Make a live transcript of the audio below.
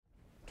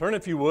Turn,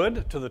 if you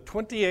would, to the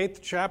 28th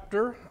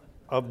chapter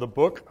of the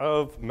book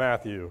of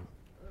Matthew.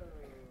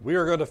 We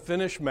are going to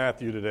finish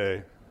Matthew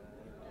today.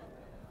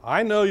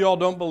 I know y'all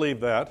don't believe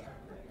that.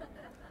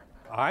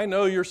 I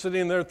know you're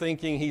sitting there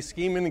thinking he's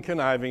scheming and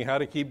conniving how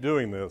to keep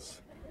doing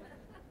this.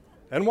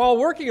 And while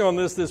working on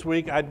this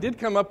week, I did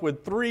come up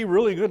with 3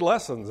 really good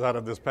lessons out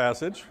of this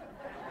passage.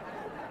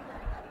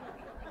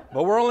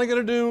 But we're only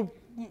going to do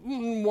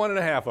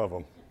 1.5 of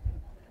them.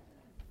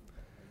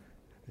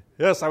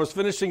 Yes, I was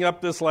finishing up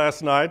this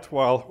last night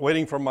while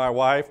waiting for my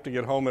wife to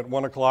get home at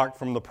 1 o'clock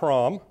from the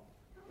prom.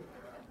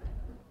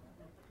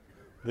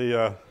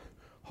 The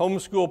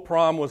homeschool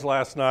prom was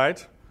last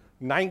night,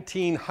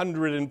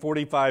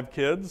 1,945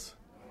 kids.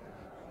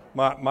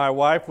 My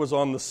wife was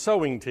on the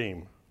sewing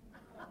team.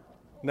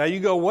 Now you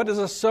go, what does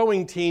a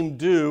sewing team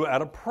do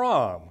at a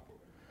prom?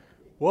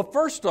 Well,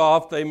 first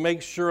off, they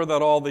make sure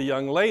that all the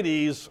young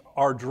ladies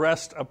are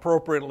dressed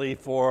appropriately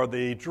for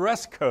the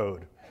dress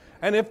code.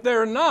 And if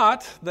they're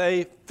not,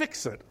 they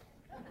fix it.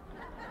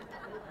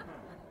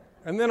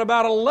 And then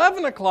about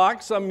 11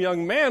 o'clock, some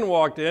young man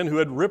walked in who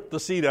had ripped the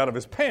seat out of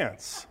his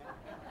pants.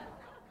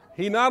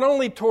 He not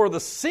only tore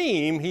the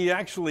seam, he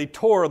actually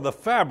tore the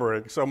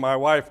fabric. So my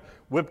wife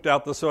whipped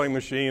out the sewing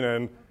machine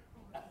and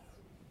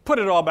put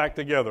it all back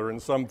together in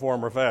some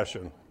form or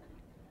fashion.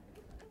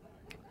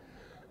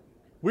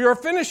 We are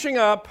finishing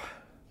up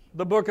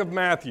the book of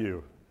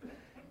Matthew.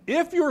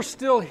 If you're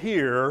still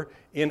here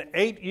in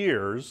 8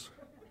 years,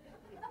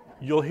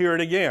 you'll hear it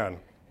again.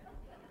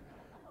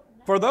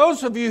 For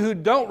those of you who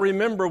don't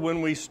remember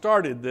when we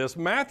started this,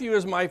 Matthew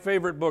is my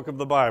favorite book of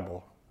the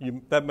Bible.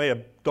 That may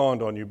have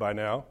dawned on you by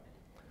now.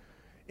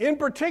 In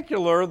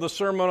particular, the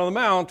Sermon on the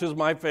Mount is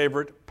my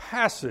favorite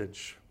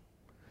passage.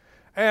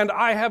 And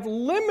I have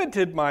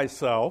limited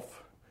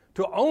myself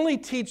to only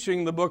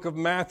teaching the book of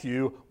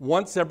Matthew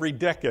once every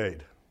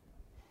decade.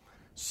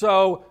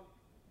 So,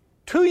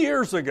 2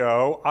 years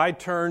ago, I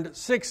turned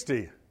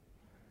 60.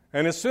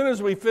 And as soon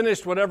as we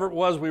finished whatever it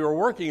was we were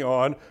working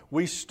on,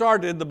 we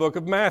started the book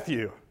of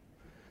Matthew.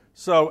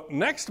 So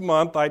next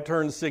month I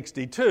turn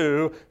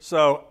 62,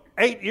 so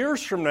 8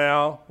 years from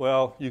now,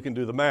 well, you can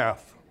do the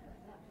math.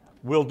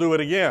 We'll do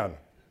it again,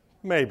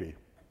 maybe.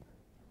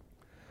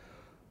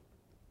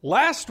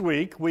 Last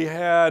week we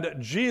had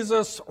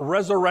Jesus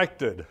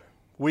resurrected.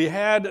 We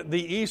had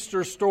the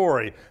Easter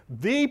story,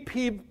 the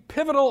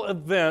pivotal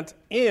event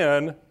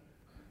in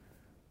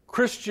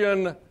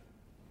Christian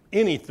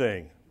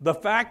anything. The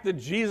fact that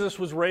Jesus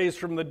was raised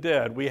from the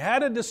dead. We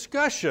had a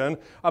discussion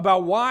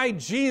about why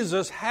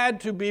Jesus had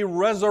to be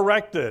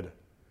resurrected.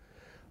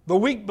 The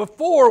week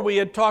before, we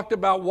had talked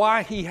about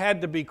why he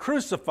had to be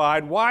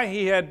crucified, why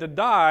he had to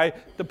die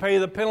to pay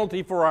the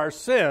penalty for our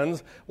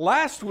sins.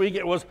 Last week,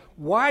 it was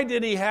why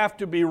did he have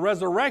to be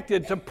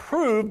resurrected? To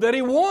prove that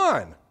he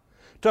won.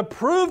 To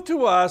prove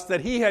to us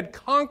that he had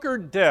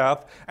conquered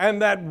death and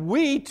that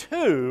we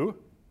too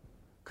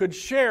could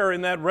share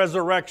in that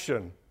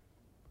resurrection.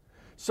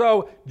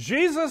 So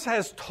Jesus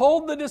has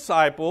told the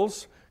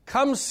disciples,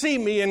 come see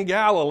me in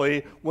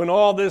Galilee when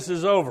all this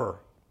is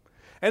over.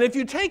 And if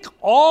you take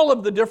all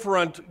of the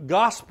different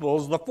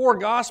Gospels, the 4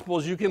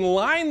 Gospels, you can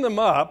line them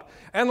up,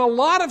 and a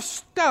lot of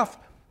stuff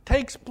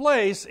takes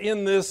place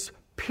in this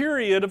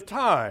period of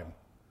time.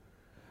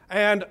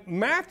 And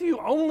Matthew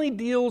only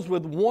deals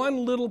with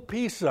one little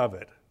piece of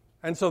it.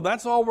 And so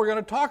that's all we're going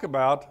to talk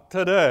about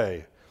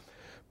today.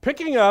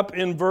 Picking up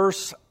in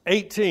verse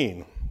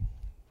 16.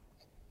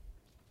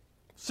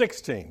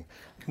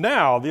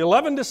 Now, the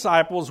 11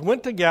 disciples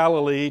went to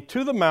Galilee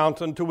to the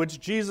mountain to which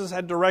Jesus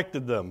had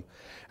directed them.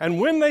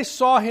 And when they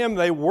saw him,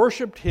 they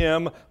worshipped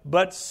him,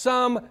 but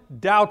some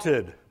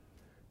doubted.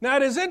 Now,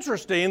 it is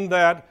interesting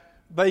that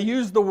they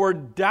use the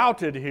word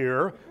doubted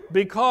here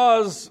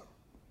because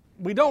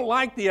we don't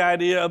like the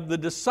idea of the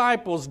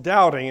disciples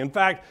doubting. In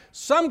fact,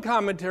 some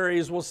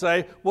commentaries will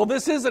say, well,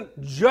 this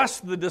isn't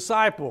just the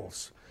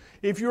disciples.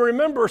 If you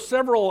remember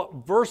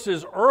several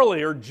verses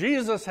earlier,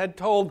 Jesus had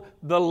told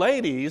the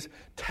ladies,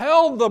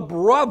 tell the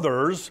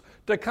brothers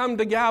to come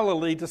to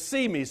Galilee to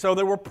see me. So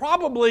there were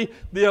probably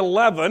the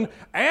 11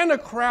 and a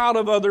crowd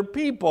of other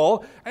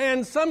people.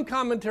 And some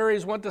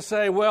commentaries want to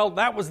say, well,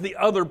 that was the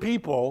other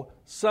people,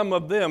 some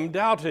of them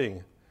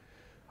doubting.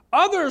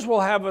 Others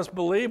will have us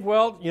believe,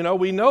 well,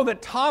 we know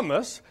that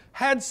Thomas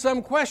had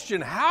some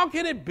question. How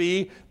can it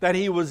be that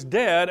he was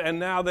dead and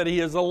now that he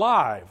is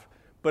alive?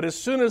 But as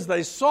soon as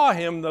they saw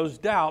him, those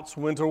doubts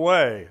went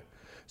away.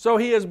 So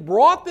he has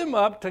brought them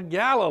up to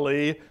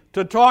Galilee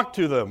to talk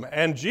to them.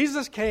 And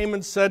Jesus came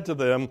and said to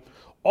them,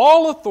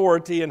 all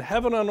authority in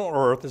heaven and on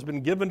earth has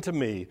been given to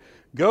me.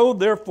 Go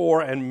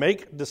therefore and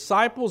make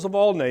disciples of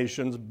all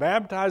nations,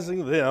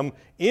 baptizing them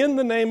in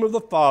the name of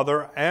the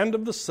Father and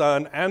of the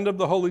Son and of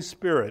the Holy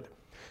Spirit,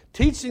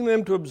 teaching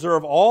them to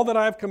observe all that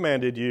I have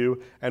commanded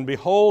you. And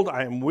behold,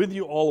 I am with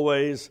you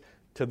always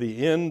to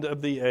the end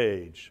of the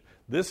age.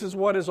 This is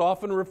what is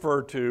often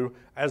referred to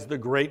as the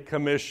Great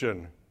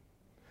Commission.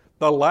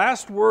 The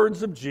last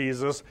words of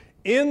Jesus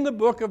in the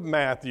book of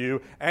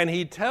Matthew, and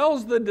he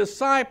tells the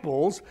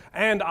disciples,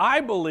 and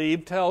I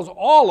believe tells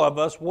all of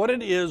us what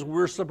it is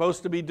we're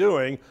supposed to be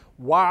doing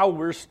while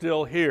we're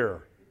still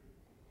here.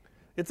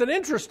 It's an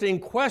interesting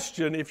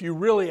question if you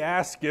really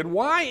ask it.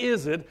 Why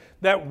is it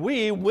that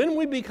we, when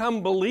we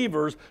become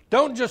believers,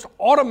 don't just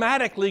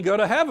automatically go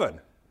to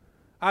heaven?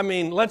 I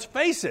mean, let's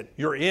face it,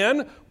 you're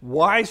in.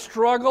 Why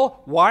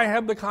struggle? Why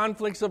have the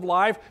conflicts of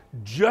life?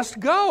 Just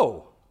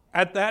go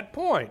at that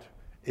point.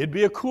 It'd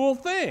be a cool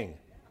thing.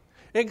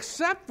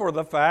 Except for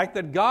the fact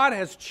that God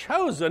has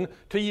chosen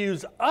to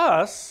use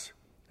us,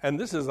 and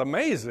this is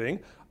amazing,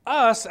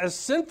 us as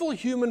sinful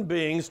human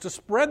beings to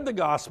spread the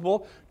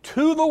gospel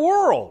to the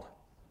world.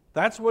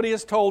 That's what He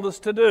has told us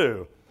to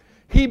do.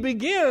 He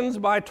begins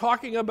by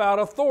talking about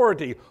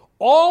authority.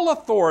 All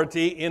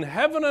authority in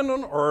heaven and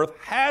on earth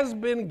has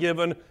been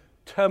given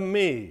to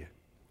me.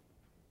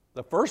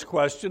 The first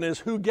question is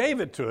who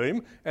gave it to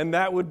Him, and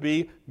that would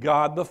be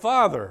God the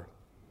Father.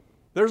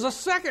 There's a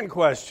second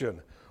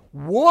question.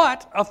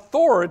 What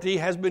authority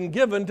has been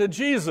given to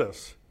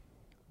Jesus?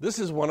 This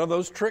is one of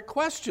those trick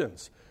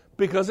questions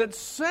because it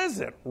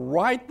says it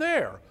right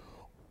there.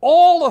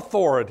 All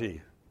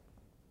authority.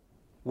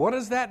 What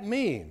does that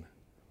mean?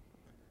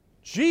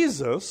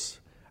 Jesus,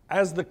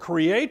 as the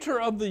creator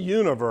of the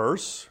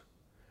universe,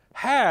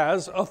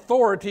 has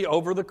authority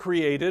over the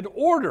created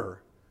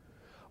order.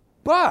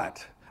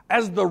 But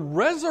as the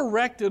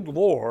resurrected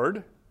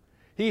Lord,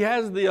 He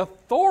has the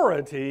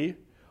authority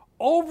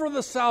over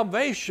the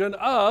salvation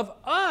of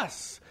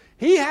us.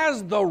 He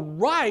has the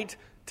right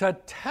to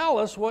tell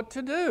us what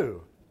to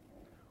do.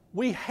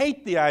 We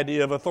hate the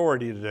idea of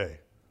authority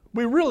today.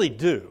 We really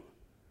do.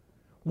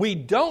 We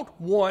don't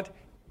want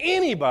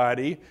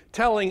anybody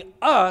telling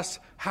us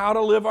how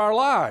to live our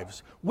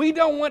lives. We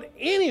don't want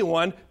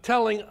anyone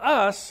telling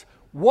us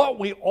what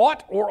we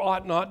ought or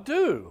ought not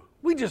do.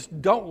 We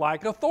just don't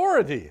like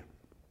authority.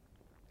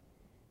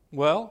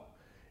 Well,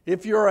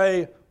 if you're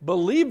a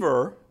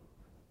believer,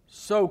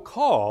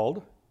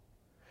 so-called,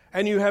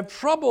 and you have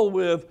trouble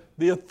with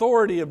the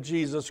authority of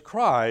Jesus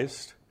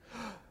Christ,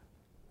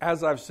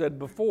 as I've said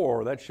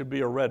before, that should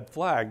be a red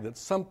flag that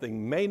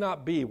something may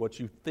not be what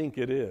you think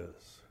it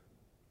is.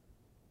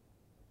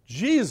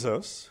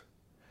 Jesus,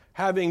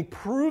 having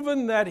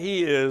proven that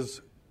He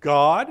is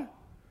God,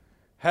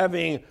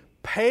 having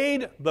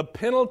paid the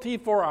penalty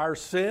for our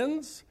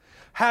sins,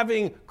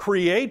 having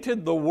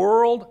created the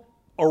world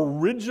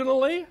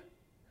originally,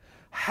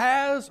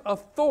 has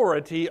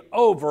authority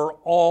over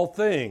all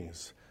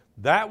things.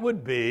 That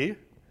would be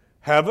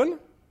heaven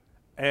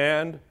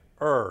and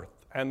earth.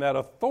 And that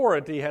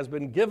authority has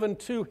been given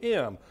to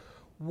Him.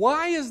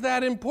 Why is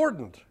that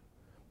important?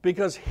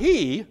 Because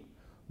He,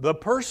 the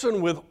person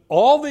with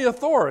all the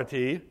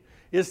authority,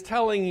 is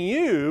telling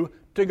you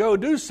to go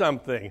do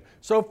something.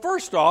 So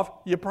first off,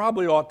 you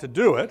probably ought to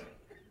do it.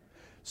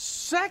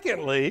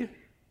 Secondly,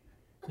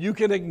 you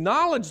can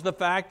acknowledge the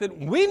fact that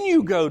when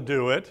you go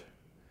do it,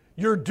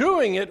 you're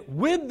doing it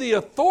with the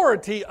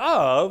authority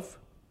of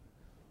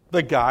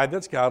the guy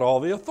that's got all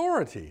the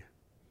authority.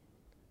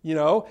 You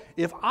know,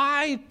 if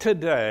I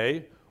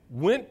today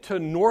went to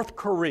North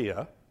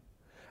Korea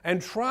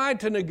and tried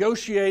to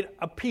negotiate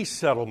a peace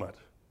settlement,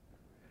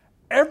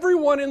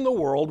 everyone in the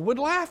world would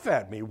laugh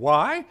at me.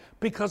 Why?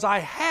 Because I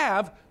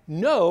have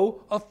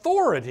no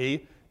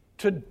authority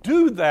to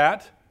do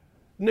that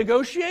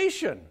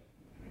negotiation.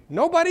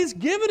 Nobody's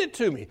given it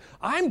to me.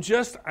 I'm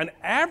just an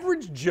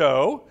average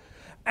Joe,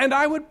 and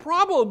I would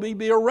probably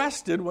be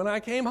arrested when I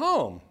came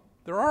home.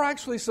 There are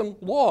actually some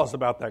laws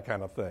about that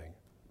kind of thing.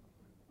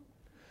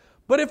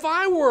 But if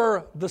I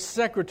were the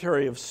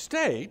Secretary of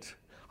State,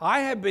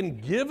 I have been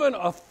given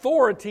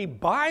authority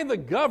by the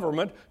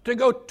government to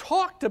go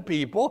talk to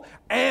people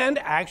and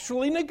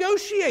actually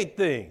negotiate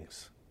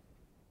things.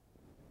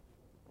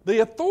 The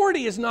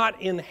authority is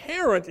not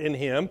inherent in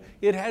Him.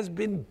 It has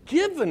been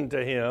given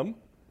to Him,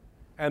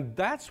 and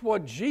that's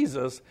what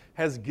Jesus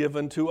has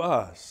given to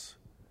us.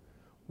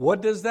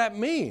 What does that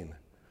mean?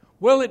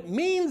 Well, it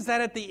means that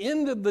at the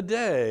end of the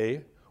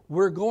day,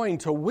 we're going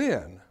to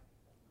win.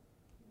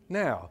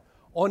 Now,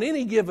 on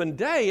any given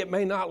day, it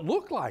may not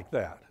look like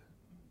that.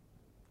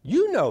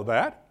 You know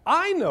that.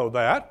 I know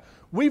that.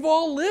 We've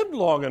all lived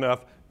long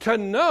enough to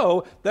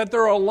know that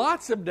there are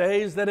lots of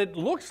days that it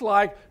looks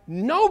like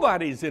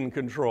nobody's in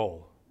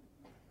control.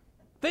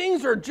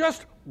 Things are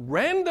just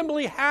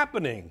randomly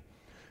happening.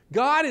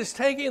 God is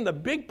taking the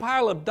big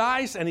pile of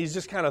dice and He's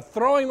just kind of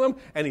throwing them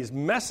and He's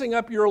messing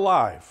up your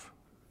life.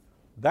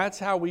 That's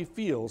how we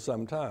feel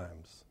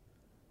sometimes.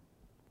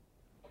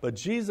 But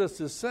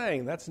Jesus is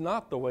saying that's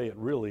not the way it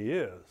really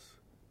is.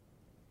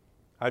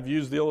 I've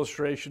used the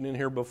illustration in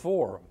here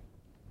before.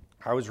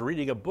 I was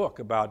reading a book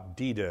about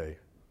D-Day,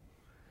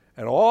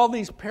 and all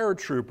these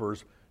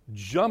paratroopers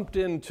jumped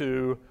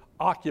into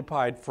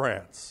occupied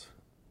France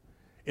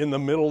in the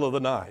middle of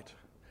the night.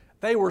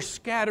 They were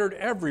scattered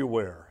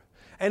everywhere.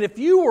 And if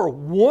you were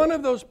one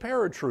of those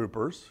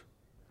paratroopers,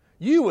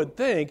 you would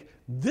think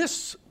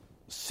this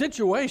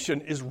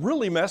situation is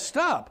really messed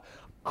up.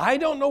 I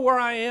don't know where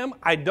I am.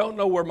 I don't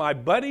know where my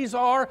buddies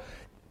are.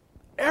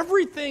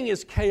 everything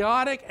is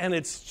chaotic and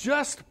it's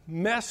just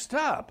messed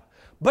up.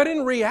 But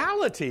in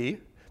reality,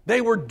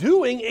 they were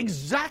doing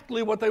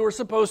exactly what they were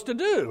supposed to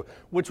do,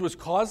 which was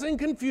causing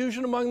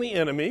confusion among the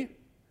enemy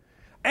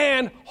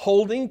and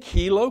holding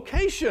key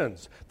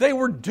locations. They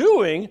were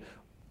doing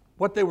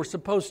what they were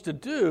supposed to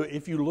do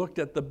if you looked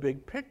at the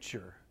big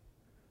picture.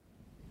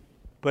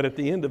 But at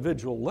the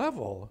individual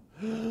level,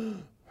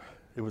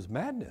 it was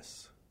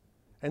madness.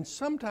 And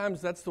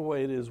sometimes that's the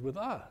way it is with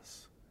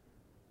us.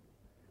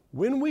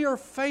 When we are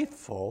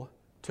faithful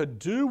to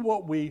do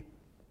what we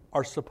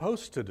are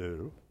supposed to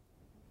do,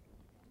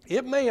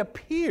 it may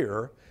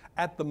appear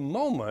at the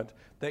moment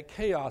that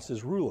chaos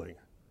is ruling.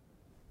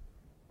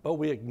 But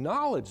we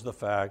acknowledge the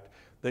fact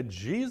that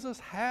Jesus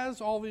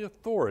has all the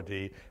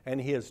authority and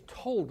he has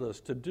told us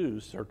to do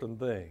certain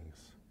things.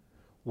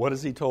 What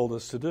has he told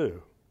us to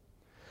do?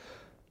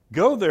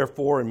 Go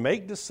therefore and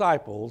make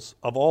disciples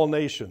of all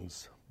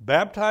nations,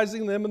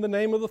 baptizing them in the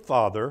name of the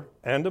Father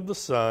and of the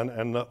Son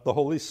and the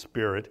Holy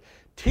Spirit,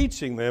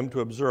 teaching them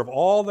to observe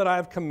all that I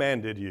have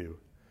commanded you.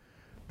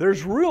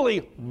 There's really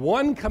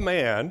one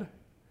command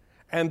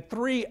and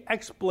three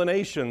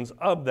explanations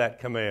of that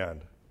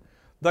command.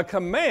 The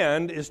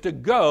command is to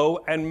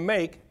go and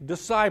make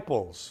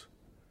disciples.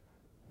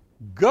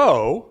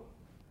 Go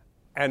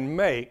and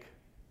make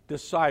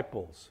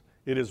disciples.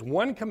 It is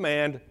one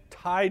command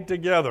tied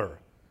together.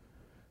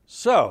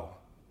 So,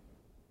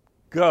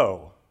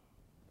 go.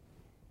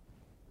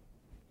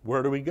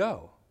 Where do we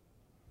go?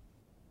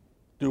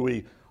 Do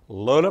we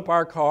load up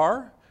our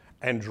car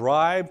and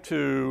drive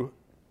to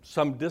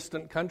some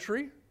distant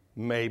country?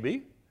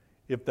 Maybe,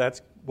 if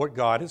that's what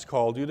God has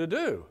called you to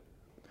do.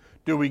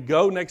 Do we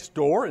go next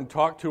door and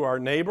talk to our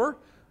neighbor?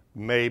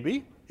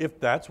 Maybe, if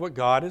that's what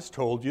God has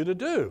told you to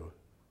do.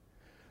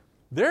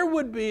 There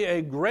would be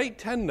a great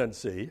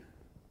tendency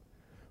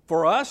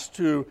for us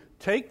to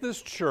take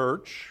this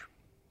church,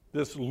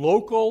 this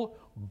local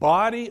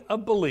body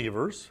of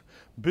believers,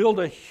 build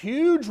a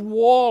huge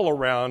wall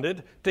around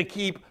it to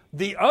keep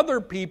the other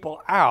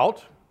people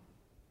out,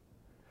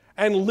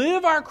 and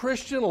live our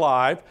Christian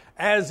life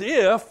as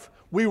if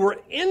we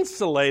were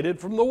insulated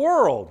from the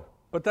world.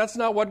 But that's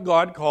not what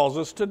God calls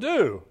us to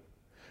do.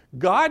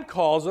 God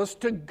calls us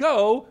to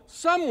go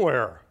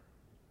somewhere.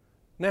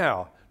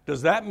 Now,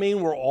 does that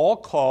mean we're all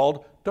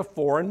called to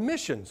foreign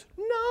missions?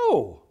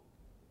 No.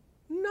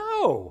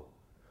 No.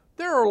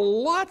 There are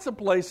lots of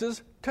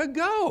places to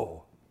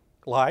go,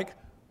 like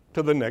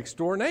to the next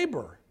door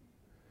neighbor,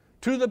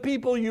 to the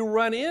people you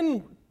run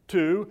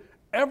into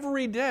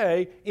every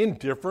day in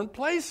different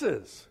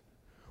places.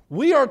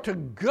 We are to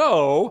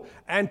go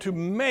and to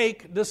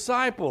make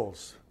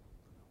disciples.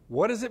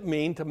 What does it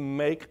mean to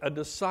make a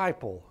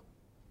disciple?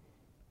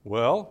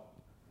 Well,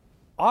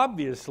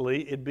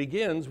 obviously it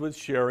begins with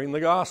sharing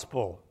the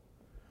gospel.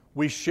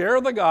 We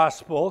share the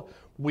gospel,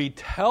 we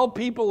tell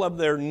people of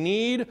their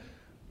need,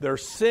 their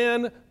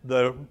sin,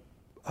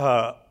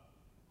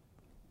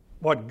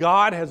 what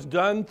God has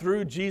done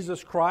through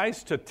Jesus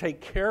Christ to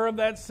take care of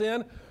that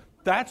sin.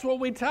 That's what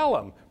we tell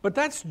them. But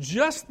that's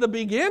just the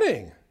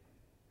beginning.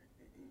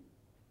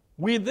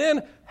 We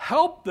then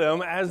help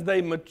them as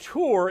they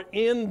mature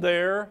in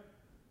their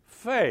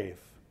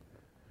faith.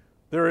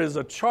 There is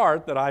a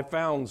chart that I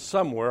found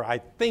somewhere, I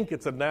think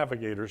it's a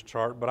navigator's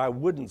chart, but I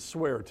wouldn't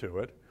swear to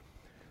it,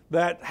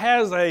 that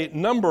has a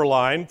number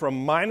line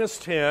from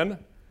 -10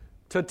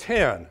 to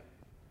 10.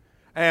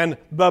 And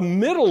the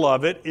middle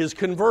of it is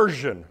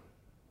conversion.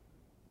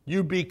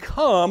 You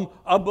become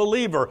a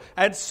believer.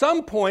 At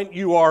some point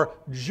you are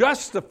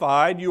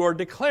justified, you are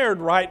declared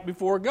right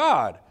before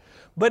God.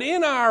 But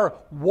in our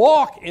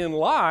walk in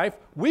life,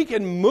 we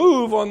can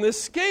move on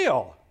this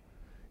scale.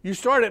 You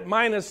start at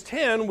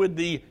 -10 with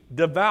the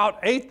devout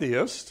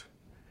atheist,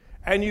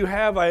 and you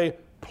have a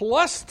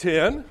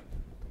 +10,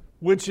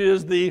 which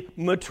is the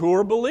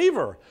mature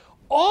believer.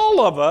 All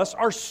of us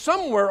are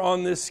somewhere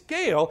on this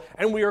scale,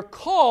 and we are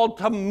called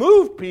to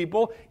move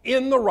people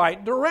in the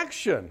right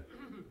direction.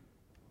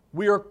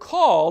 We are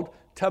called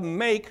to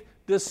make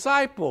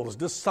disciples.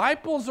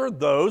 Disciples are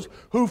those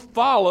who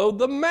follow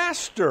the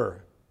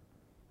Master.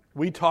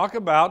 We talk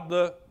about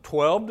the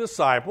 12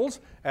 disciples.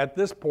 At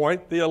this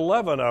point, the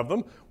 11 of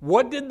them.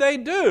 What did they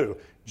do?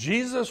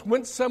 Jesus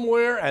went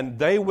somewhere and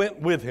they went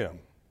with him.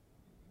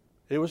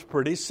 It was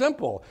pretty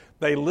simple.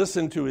 They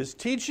listened to his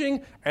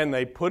teaching and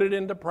they put it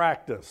into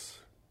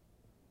practice.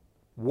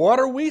 What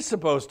are we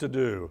supposed to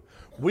do?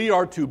 We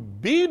are to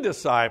be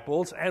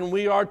disciples and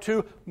we are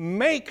to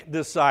make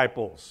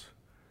disciples.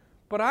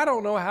 But I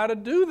don't know how to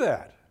do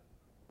that.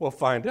 Well,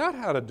 find out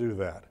how to do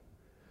that.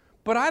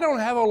 But I don't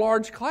have a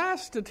large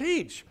class to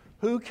teach.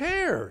 Who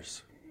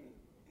cares?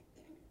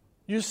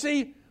 You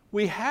see,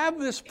 we have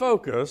this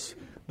focus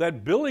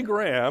that Billy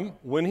Graham,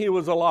 when he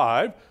was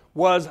alive,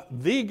 was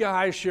the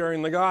guy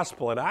sharing the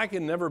gospel. And I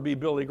can never be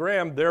Billy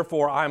Graham,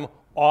 therefore I'm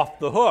off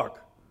the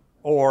hook.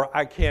 Or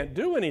I can't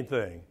do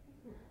anything.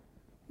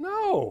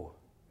 No.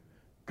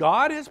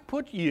 God has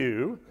put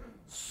you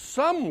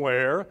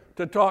somewhere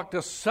to talk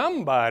to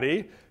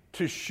somebody,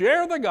 to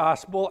share the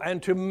gospel,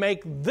 and to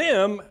make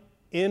them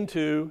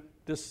into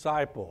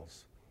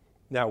disciples.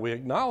 Now, we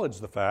acknowledge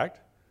the fact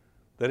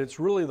that it's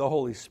really the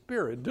Holy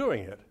Spirit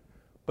doing it.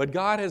 But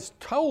God has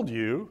told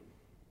you,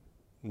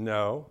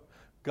 no,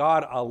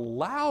 God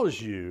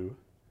allows you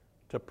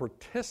to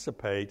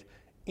participate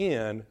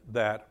in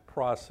that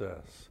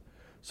process.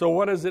 So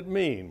what does it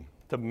mean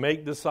to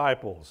make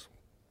disciples?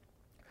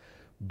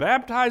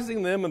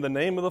 Baptizing them in the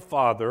name of the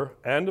Father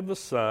and of the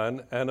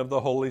Son and of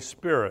the Holy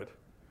Spirit.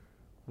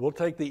 We'll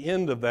take the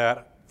end of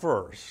that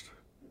first.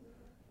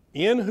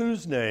 In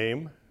whose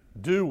name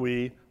do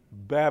we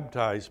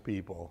baptize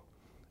people?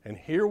 And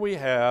here we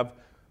have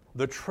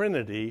the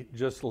Trinity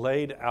just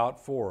laid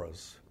out for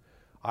us.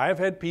 I have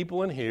had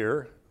people in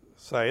here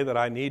say that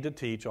I need to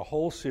teach a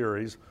whole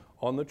series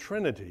on the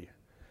Trinity.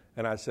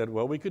 And I said,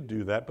 well, we could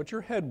do that, but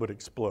your head would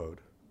explode.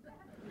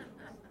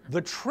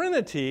 The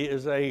Trinity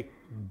is a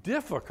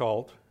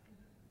difficult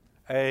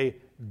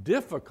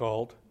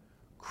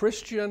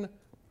Christian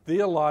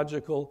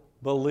theological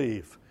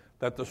belief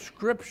that the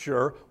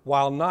Scripture,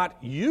 while not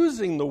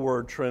using the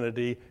word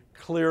Trinity,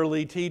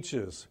 clearly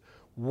teaches.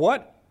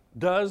 What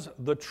does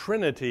the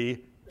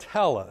Trinity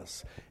tell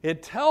us?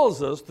 It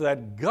tells us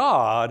that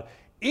God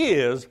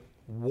is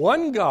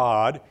one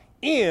God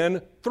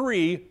in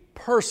three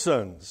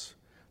persons.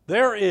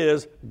 There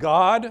is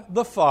God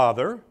the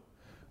Father,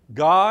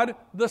 God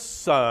the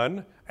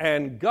Son,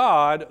 and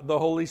God the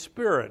Holy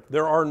Spirit.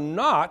 There are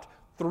not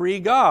three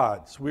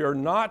gods. We are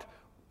not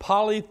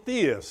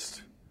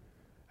polytheists,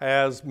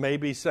 as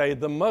maybe, say,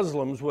 the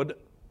Muslims would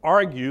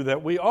argue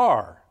that we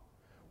are.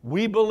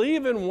 We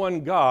believe in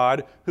one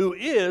God who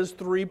is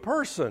three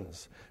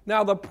persons.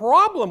 Now, the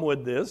problem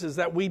with this is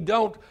that we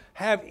don't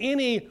have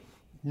any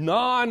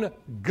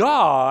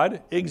non-God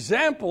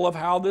example of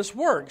how this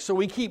works. So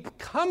we keep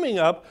coming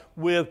up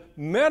with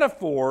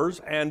metaphors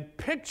and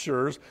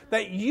pictures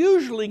that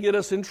usually get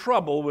us in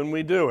trouble when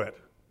we do it.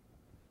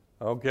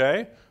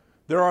 Okay?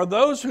 There are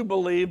those who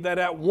believe that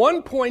at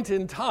one point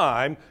in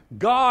time,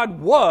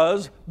 God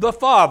was the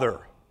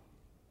Father.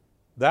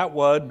 That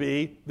would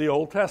be the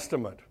Old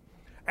Testament.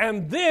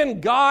 And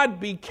then God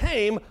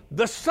became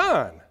the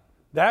Son.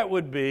 That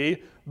would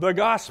be the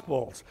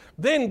Gospels.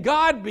 Then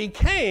God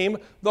became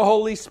the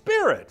Holy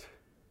Spirit.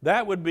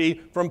 That would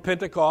be from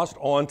Pentecost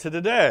on to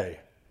today.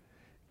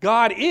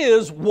 God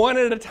is one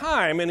at a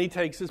time, and He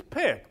takes His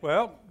pick.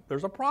 Well,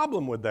 there's a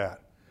problem with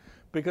that,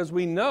 because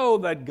we know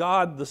that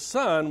God the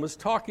Son was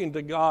talking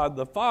to God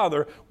the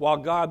Father while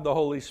God the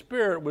Holy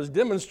Spirit was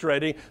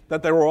demonstrating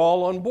that they were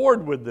all on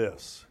board with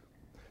this.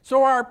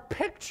 So our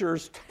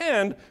pictures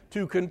tend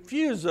to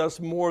confuse us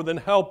more than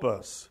help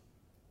us.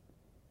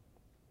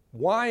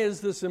 Why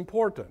is this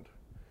important?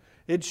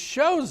 It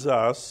shows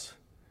us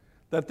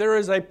that there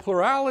is a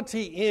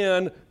plurality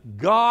in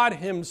God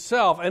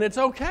Himself, and it's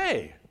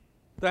okay.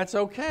 That's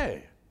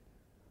okay.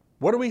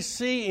 What do we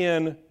see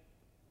in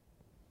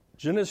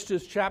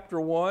Genesis chapter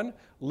 1?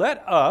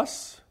 Let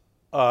us,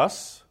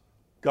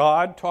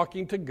 God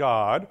talking to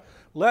God,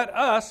 let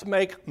us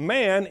make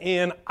man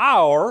in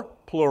our,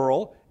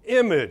 plural,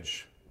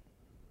 image.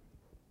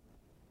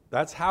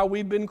 That's how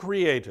we've been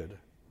created.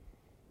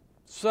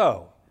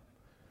 So,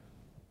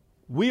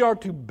 we are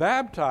to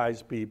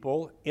baptize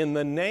people in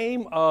the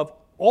name of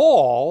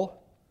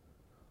all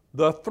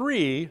the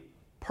three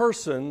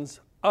persons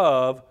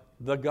of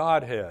the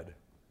Godhead.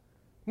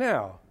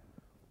 Now,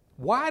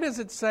 why does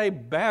it say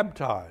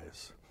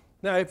baptize?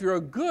 Now, if you're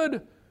a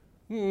good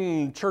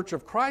Church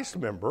of Christ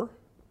member,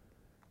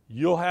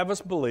 you'll have us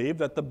believe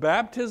that the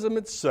baptism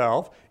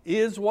itself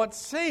is what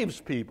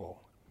saves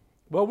people.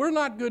 Well, we're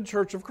not good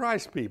Church of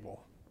Christ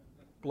people.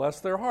 Bless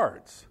their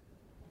hearts.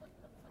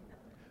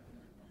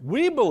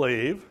 We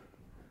believe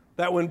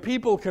that when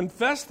people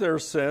confess their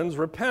sins,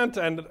 repent,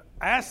 and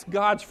ask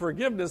God's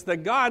forgiveness,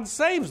 that God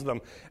saves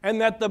them, and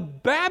that the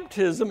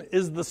baptism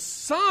is the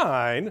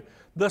sign,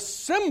 the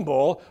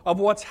symbol of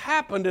what's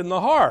happened in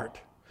the heart.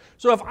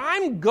 So if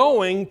I'm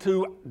going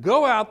to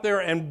go out there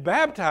and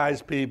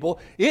baptize people,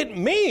 it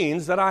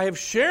means that I have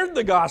shared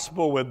the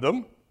gospel with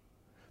them,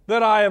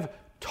 that I have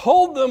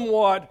told them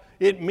what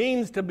it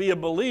means to be a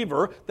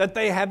believer, that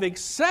they have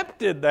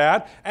accepted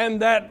that,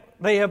 and that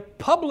they have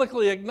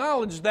publicly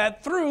acknowledged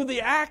that through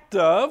the act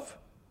of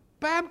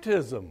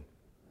baptism.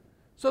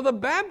 So the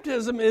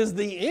baptism is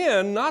the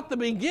end, not the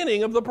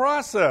beginning of the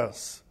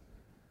process.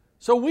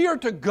 So we are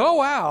to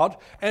go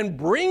out and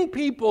bring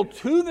people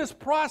to this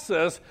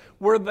process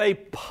where they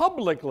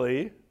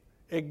publicly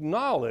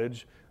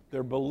acknowledge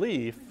their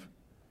belief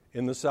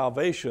in the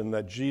salvation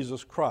that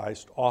Jesus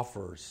Christ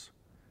offers.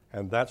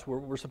 And that's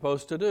what we're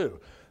supposed to do.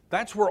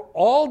 That's where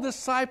all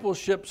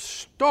discipleship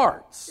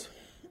starts.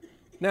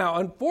 Now,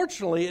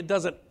 unfortunately, it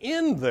doesn't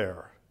end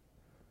there.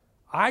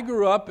 I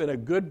grew up in a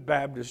good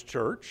Baptist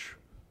church,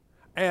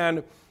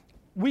 and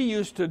we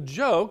used to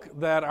joke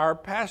that our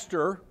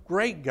pastor,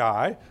 great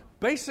guy,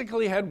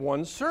 basically had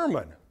one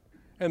sermon,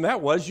 and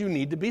that was, you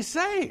need to be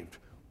saved.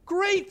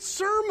 Great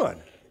sermon.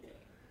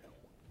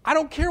 I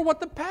don't care what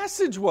the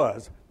passage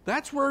was.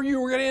 That's where you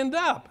were going to end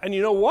up. And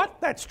you know what?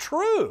 That's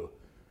true.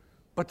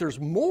 But there's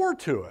more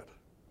to it.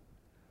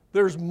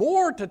 There's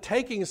more to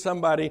taking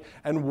somebody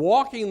and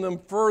walking them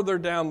further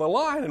down the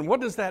line. And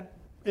what does that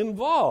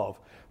involve?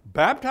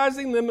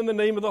 Baptizing them in the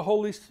name of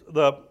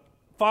the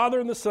Father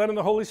and the Son and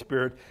the Holy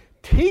Spirit,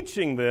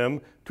 teaching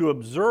them to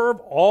observe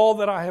all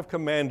that I have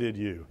commanded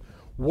you.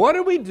 What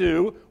do we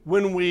do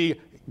when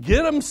we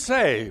get them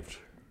saved?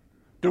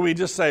 Do we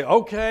just say,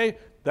 okay,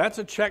 that's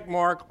a check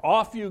mark,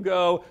 off you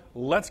go,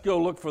 let's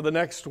go look for the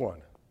next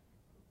one?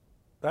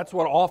 That's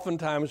what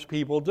oftentimes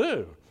people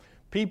do.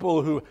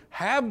 People who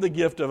have the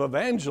gift of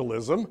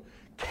evangelism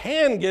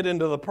can get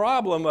into the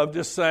problem of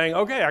just saying,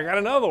 okay, I got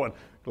another one.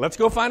 Let's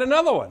go find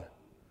another one.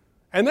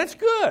 And that's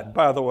good,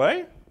 by the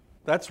way.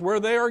 That's where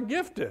they are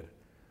gifted.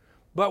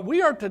 But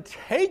we are to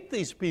take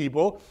these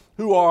people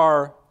who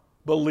are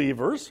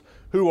believers,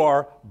 who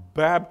are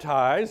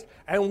baptized,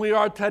 and we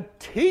are to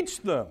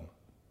teach them.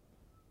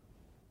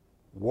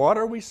 What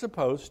are we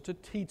supposed to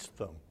teach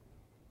them?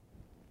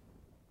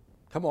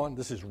 Come on,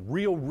 this is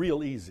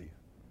real easy.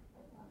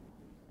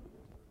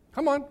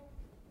 Come on.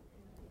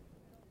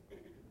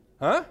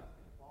 Huh?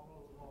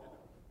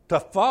 To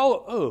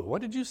follow. Oh,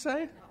 what did you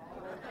say?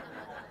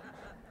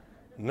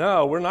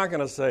 No, we're not going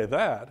to say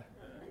that.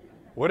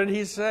 What did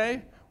he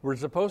say? We're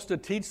supposed to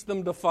teach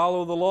them to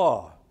follow the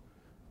law.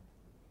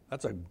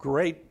 That's a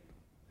great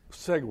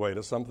segue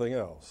to something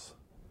else.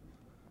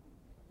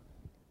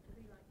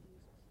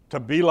 To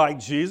be like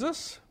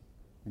Jesus?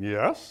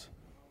 Yes.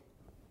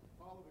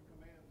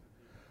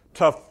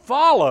 To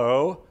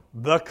follow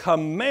the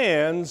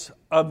commands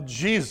of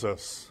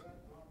Jesus.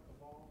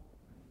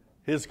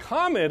 His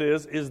comment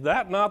is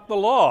that not the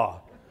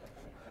law?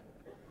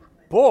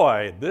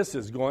 Boy, this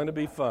is going to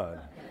be fun.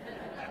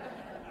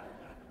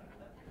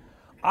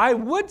 I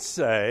would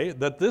say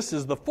that this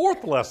is the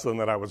fourth lesson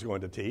that I was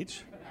going to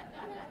teach,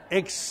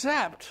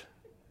 except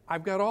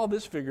I've got all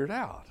this figured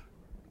out.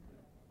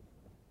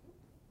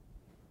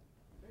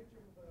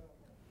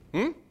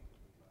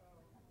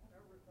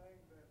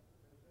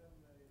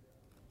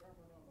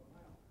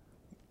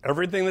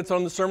 Everything that's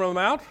on the Sermon on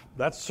the Mount?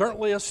 That's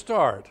certainly a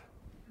start.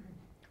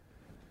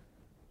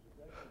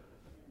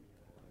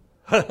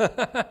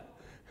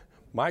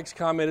 Mike's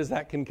comment is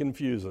that can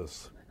confuse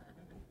us.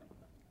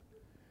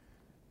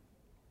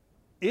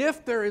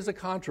 If there is a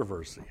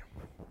controversy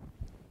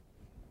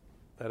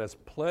that has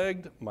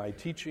plagued my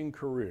teaching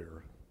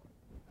career,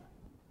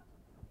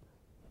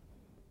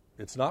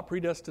 it's not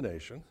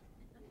predestination.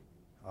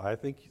 I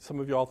think some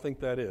of y'all think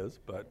that is,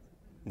 but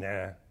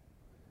nah.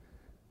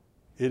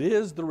 It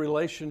is the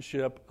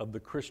relationship of the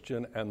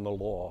Christian and the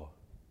law.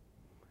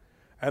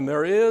 And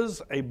there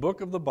is a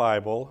book of the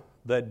Bible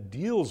that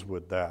deals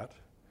with that,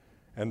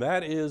 and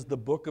that is the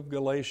book of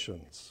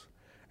Galatians.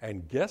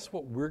 And guess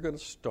what we're going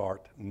to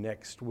start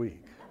next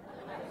week?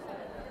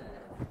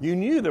 You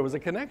knew there was a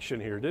connection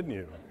here, didn't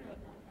you?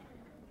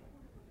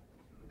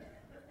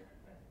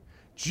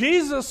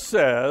 Jesus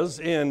says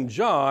in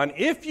John,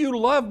 if you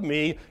love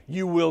me,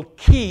 you will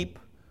keep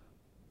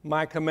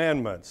my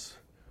commandments.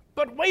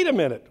 But wait a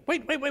minute.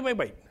 Wait.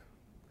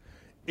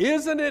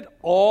 Isn't it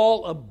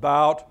all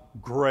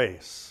about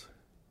grace?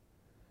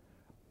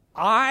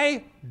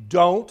 I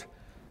don't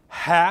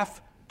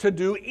have to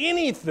do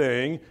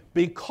anything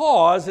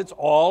because it's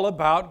all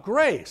about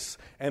grace.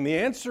 And the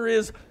answer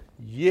is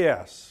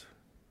yes.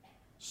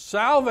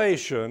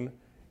 Salvation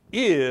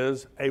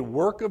is a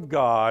work of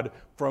God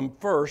from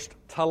first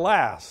to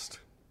last.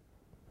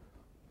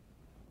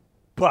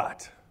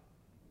 But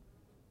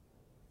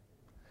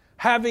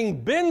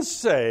having been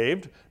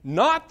saved,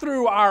 not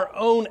through our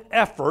own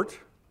effort,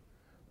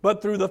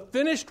 but through the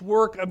finished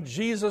work of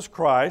Jesus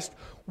Christ,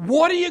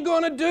 what are you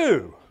going to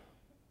do?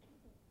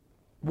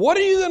 What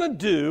are you going to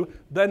do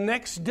the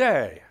next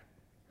day?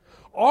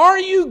 Are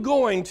you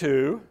going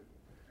to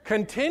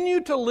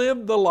continue to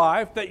live the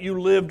life that you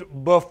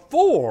lived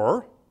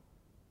before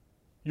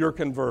your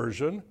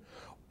conversion,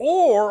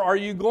 or are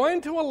you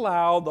going to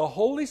allow the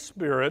Holy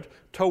Spirit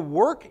to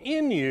work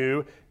in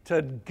you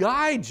to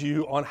guide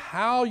you on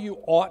how you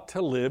ought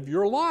to live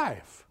your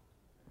life?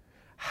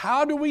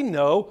 How do we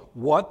know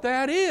what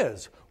that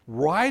is?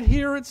 Right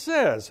here it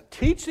says,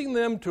 teaching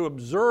them to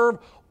observe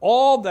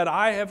all that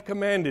I have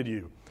commanded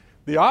you.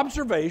 The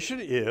observation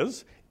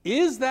is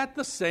that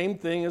the same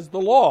thing as the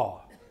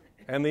law?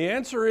 And the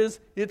answer is,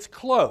 it's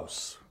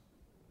close.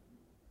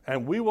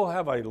 And we will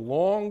have a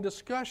long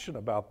discussion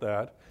about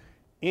that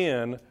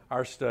in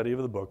our study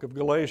of the book of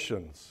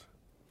Galatians.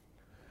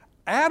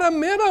 At a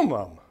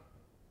minimum,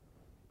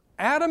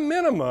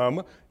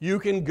 you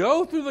can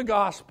go through the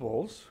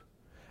Gospels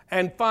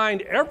and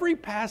find every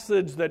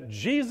passage that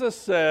Jesus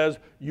says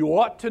you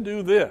ought to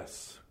do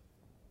this,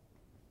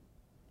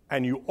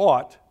 and you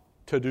ought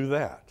to do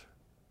that.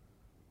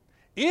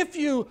 If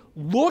you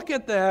look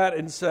at that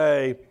and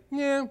say,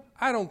 yeah,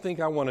 I don't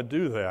think I want to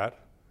do that,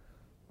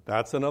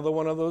 that's another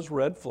one of those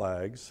red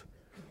flags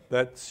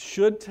that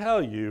should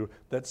tell you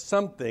that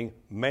something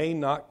may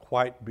not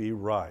quite be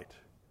right.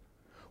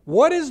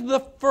 What is the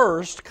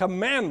first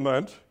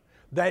commandment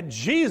that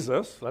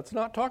Jesus, let's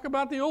not talk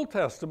about the Old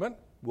Testament,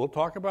 we'll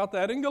talk about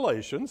that in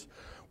Galatians.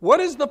 What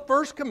is the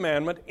first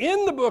commandment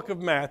in the book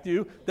of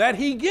Matthew that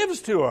he gives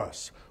to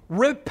us?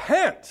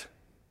 Repent.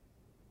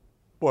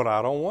 But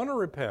I don't want to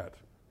repent.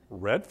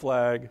 Red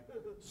flag,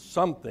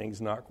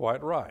 something's not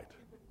quite right.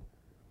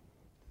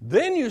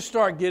 Then you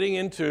start getting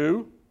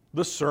into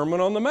the Sermon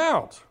on the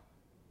Mount.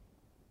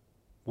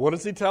 What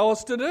does he tell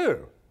us to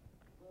do?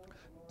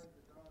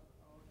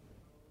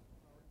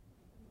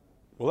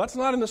 Well, that's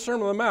not in the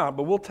Sermon on the Mount,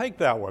 but we'll take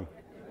that one.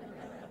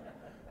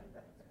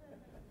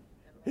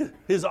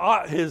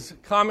 His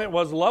comment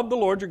was, love the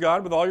Lord your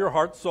God with all your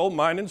heart, soul,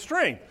 mind, and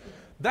strength.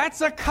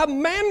 That's a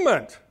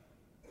commandment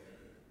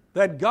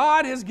that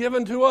God has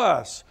given to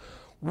us.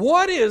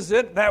 What is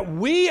it that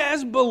we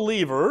as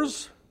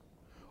believers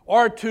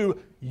are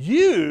to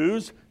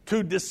use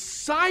to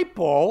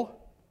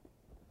disciple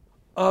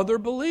other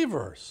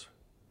believers?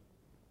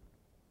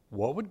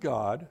 What would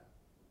God,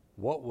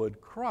 what would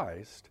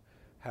Christ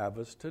have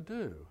us to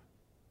do?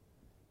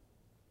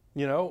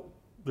 You know,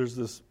 there's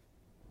this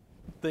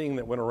thing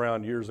that went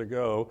around years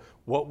ago,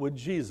 what would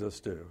Jesus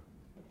do?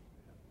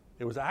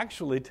 It was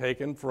actually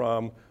taken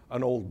from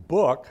an old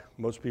book,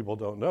 most people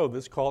don't know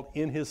this, called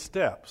In His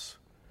Steps.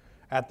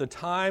 At the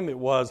time, it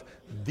was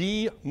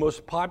the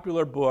most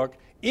popular book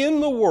in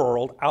the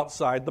world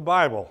outside the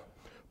Bible.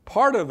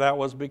 Part of that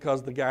was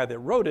because the guy that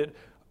wrote it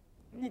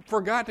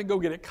forgot to go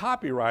get it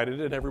copyrighted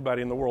and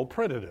everybody in the world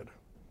printed it.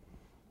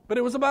 But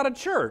it was about a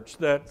church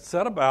that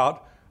set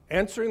about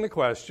answering the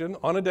question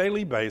on a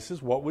daily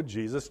basis, what would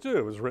Jesus do?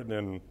 It was written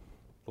in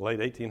the late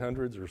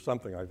 1800s or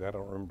something like that. I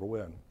don't remember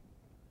when.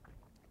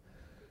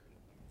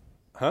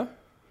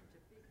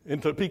 In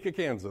Topeka,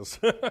 Kansas.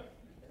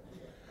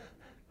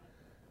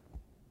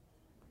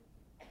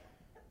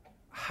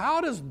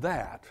 How does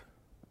that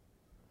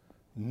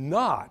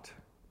not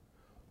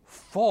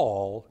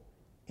fall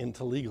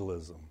into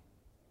legalism?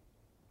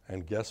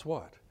 And guess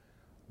what?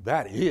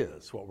 That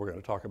is what we're going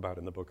to talk about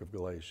in the book of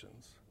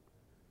Galatians.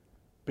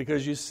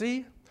 Because you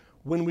see,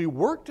 when we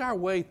worked our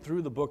way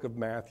through the book of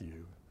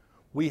Matthew,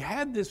 we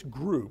had this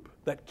group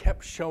that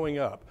kept showing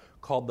up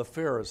called the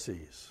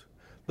Pharisees.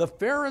 The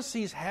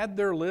Pharisees had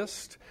their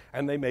list,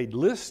 and they made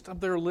list of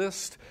their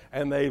list,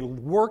 and they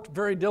worked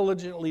very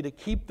diligently to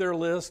keep their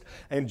list,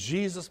 and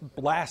Jesus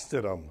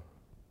blasted them.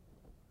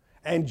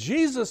 And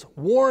Jesus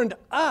warned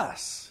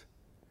us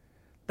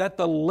that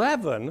the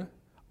leaven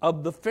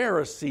of the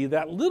Pharisee,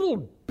 that little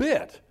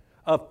bit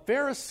of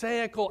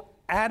Pharisaical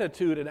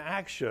attitude and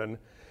action,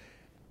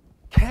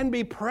 can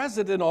be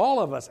present in all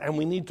of us, and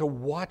we need to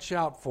watch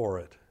out for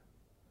it.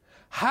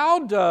 How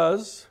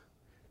does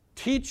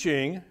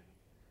teaching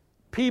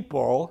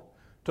people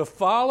to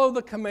follow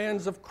the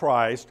commands of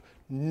Christ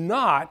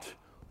not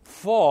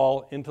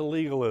fall into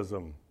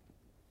legalism?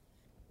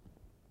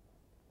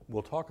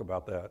 We'll talk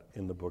about that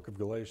in the book of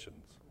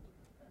Galatians.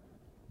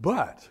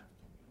 But,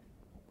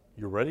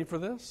 you ready for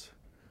this?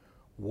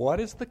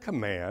 What is the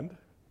command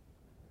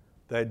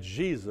that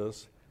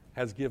Jesus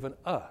has given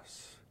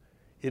us?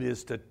 It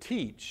is to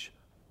teach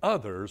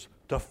others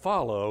to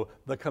follow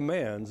the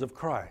commands of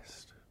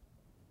Christ.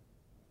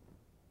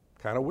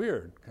 Kind of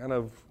weird, kind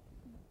of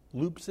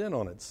loops in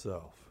on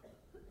itself.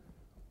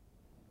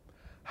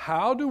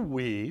 How do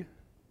we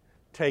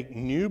take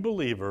new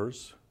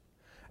believers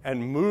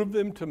and move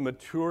them to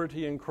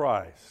maturity in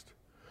Christ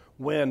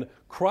when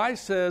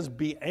Christ says,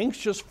 be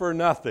anxious for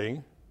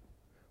nothing,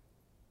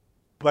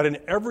 but in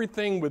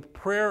everything with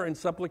prayer and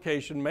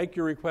supplication, make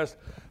your request?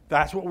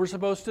 That's what we're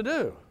supposed to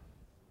do.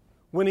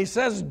 When he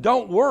says,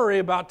 don't worry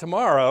about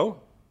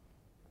tomorrow,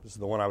 this is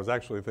the one I was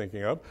actually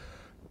thinking of,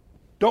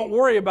 don't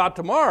worry about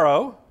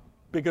tomorrow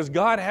because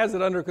God has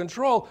it under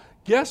control.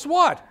 Guess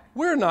what?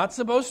 We're not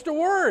supposed to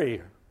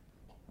worry.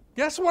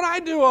 Guess what I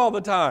do all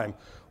the time?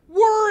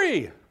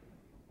 Worry.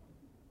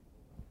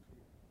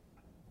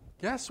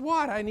 Guess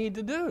what I need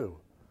to do?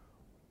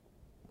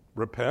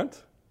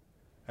 Repent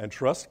and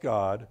trust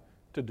God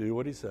to do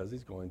what he says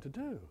he's going to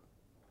do.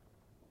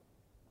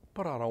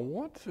 But I don't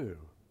want to.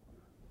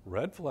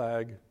 Red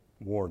flag,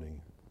 warning.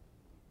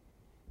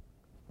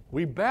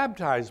 We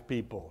baptize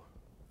people,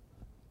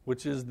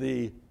 which is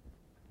the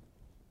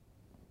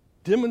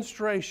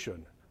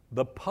demonstration,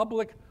 the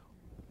public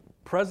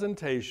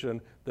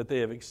presentation that they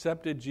have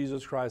accepted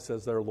Jesus Christ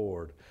as their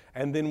Lord.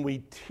 And then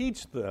we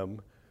teach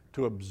them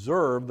to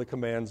observe the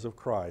commands of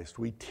Christ.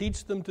 We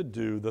teach them to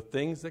do the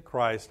things that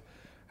Christ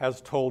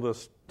has told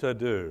us to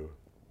do.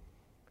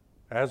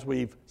 As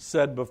we've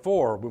said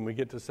before, when we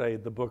get to say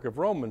the book of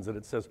Romans, and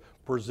it says,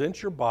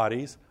 present your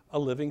bodies a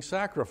living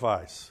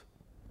sacrifice.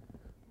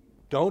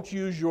 Don't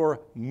use your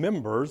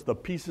members, the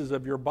pieces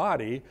of your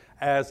body,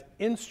 as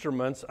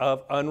instruments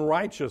of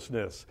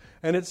unrighteousness.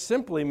 And it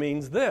simply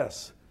means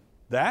this: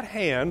 that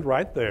hand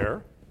right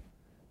there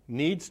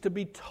needs to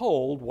be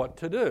told what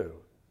to do.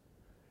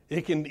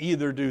 It can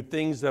either do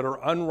things that are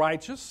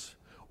unrighteous,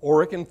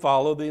 or it can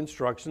follow the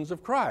instructions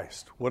of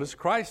Christ. What does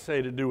Christ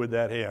say to do with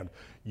that hand?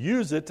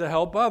 Use it to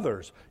help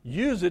others.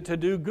 Use it to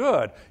do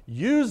good.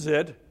 Use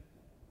it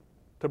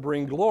to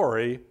bring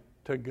glory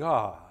to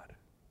God.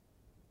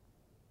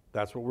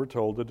 That's what we're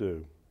told to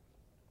do.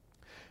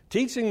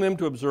 Teaching them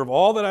to observe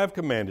all that I have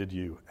commanded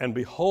you, and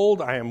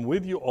behold, I am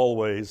with you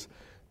always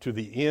to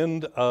the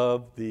end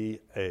of the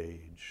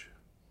age.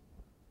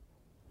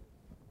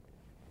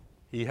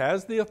 He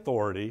has the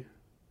authority,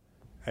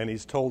 and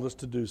he's told us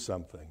to do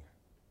something.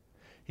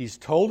 He's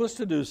told us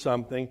to do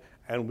something,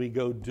 and we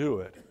go do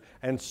it.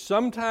 And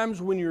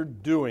sometimes when you're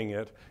doing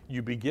it,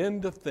 you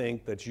begin to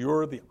think that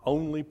you're the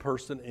only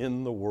person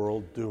in the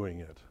world doing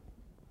it.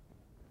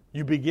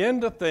 You begin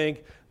to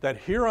think that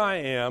here I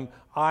am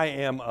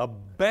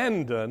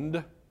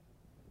abandoned,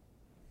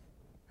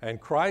 and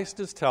Christ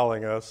is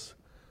telling us,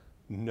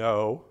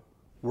 no,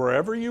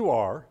 wherever you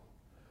are,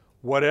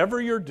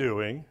 whatever you're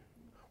doing,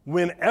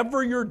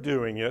 whenever you're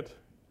doing it,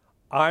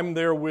 I'm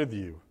there with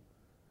you.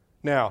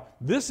 Now,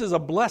 this is a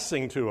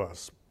blessing to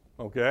us,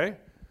 okay?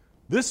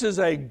 This is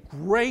a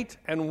great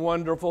and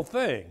wonderful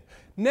thing.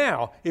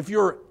 Now, if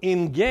you're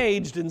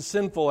engaged in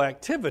sinful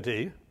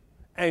activity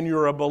and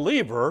you're a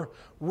believer,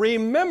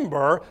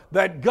 remember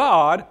that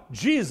God,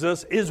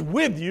 Jesus, is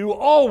with you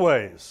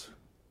always.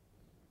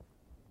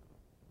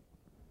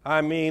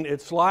 I mean,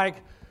 it's like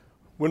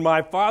when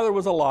my father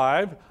was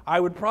alive, I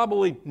would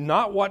probably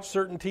not watch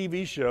certain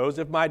TV shows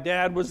if my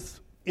dad was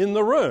in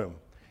the room,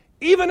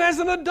 even as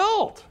an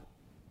adult.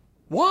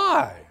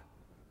 Why?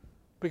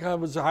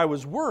 Because I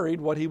was worried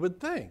what he would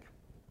think.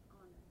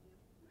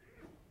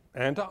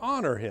 And to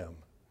honor him.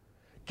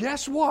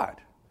 Guess what?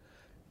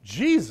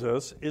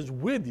 Jesus is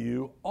with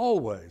you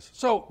always.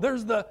 So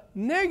there's the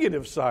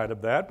negative side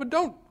of that, but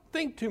don't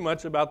think too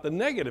much about the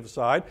negative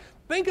side.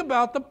 Think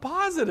about the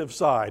positive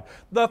side.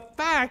 The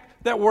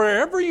fact that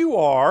wherever you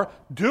are,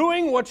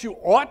 doing what you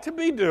ought to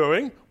be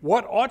doing,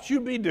 what ought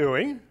you be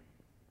doing?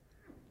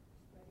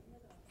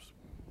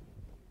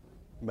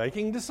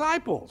 Making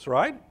disciples,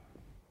 right?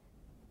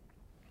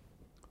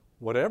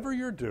 Whatever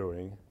you're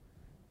doing,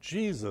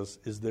 Jesus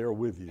is there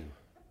with you.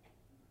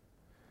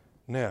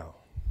 Now,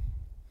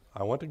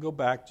 I want to go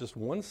back just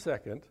 1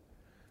 second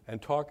and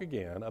talk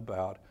again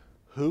about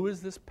who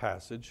is this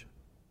passage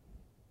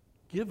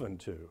given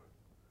to.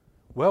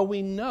 Well,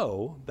 we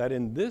know that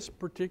in this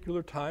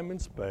particular time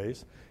and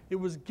space, it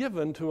was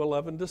given to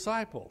 11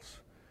 disciples.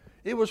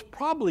 It was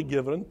probably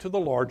given to the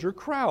larger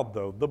crowd,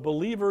 though, the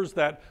believers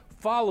that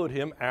followed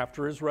him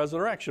after his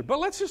resurrection. But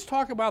let's just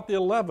talk about the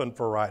 11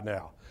 for right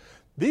now.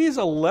 These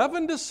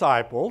 11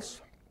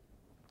 disciples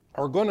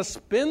are going to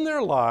spend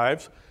their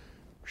lives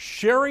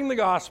sharing the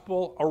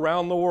gospel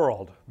around the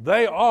world.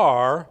 They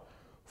are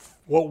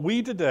what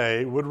we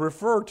today would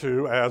refer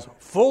to as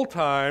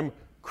full-time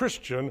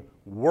Christian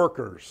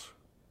workers.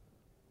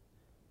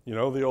 You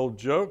know the old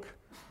joke?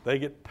 They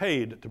get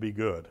paid to be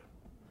good.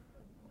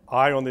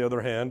 I, on the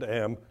other hand,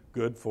 am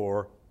good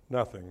for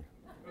nothing.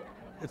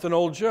 It's an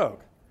old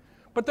joke.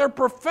 But they're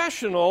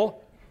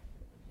professional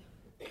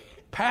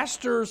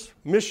pastors,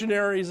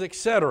 missionaries,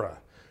 etc.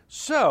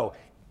 So,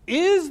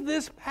 is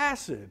this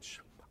passage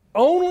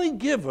only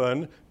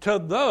given to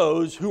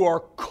those who are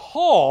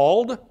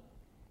called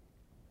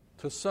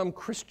to some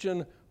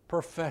Christian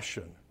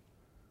profession?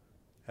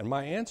 And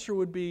my answer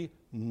would be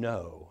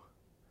no.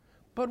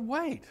 But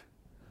wait,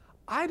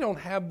 I don't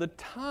have the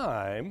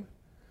time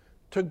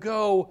to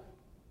go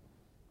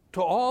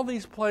to all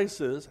these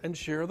places and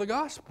share the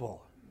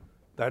gospel.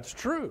 That's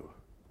true.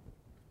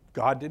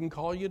 God didn't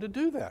call you to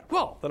do that.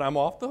 Well, then I'm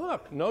off the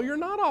hook. No, you're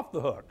not off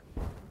the hook.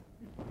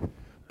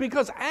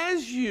 Because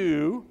as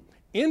you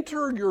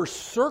enter your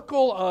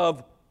circle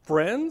of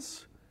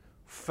friends,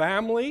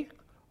 family,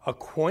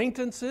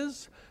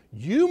 acquaintances,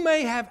 you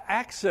may have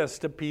access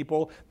to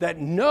people that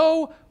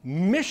no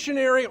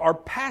missionary or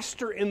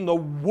pastor in the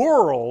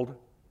world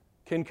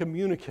can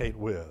communicate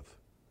with.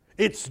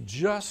 It's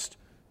just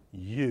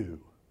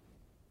you.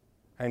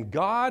 And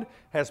God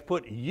has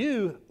put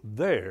you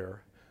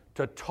there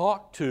to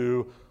talk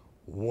to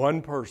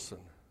one person,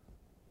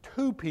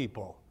 2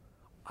 people.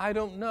 I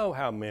don't know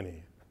how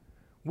many.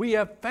 We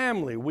have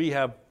family, we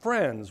have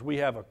friends, we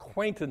have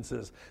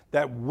acquaintances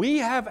that we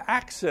have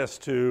access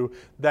to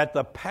that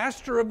the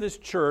pastor of this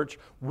church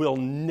will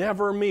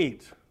never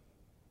meet.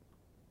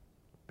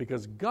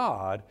 Because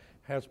God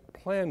has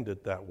planned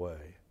it that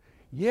way.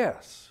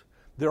 Yes,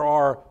 there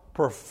are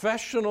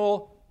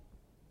professional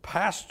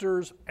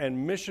pastors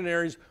and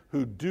missionaries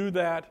who do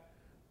that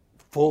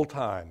full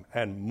time,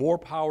 and more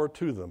power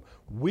to them.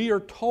 We are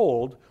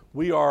told,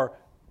 we are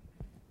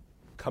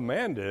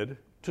commanded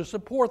to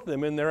support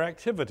them in their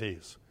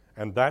activities,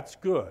 and that's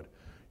good.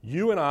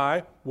 You and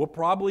I will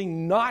probably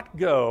not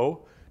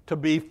go to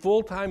be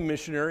full-time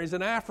missionaries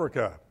in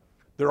Africa.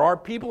 There are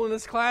people in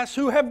this class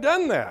who have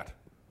done that.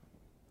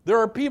 There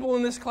are people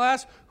in this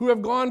class who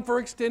have gone for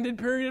extended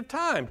period of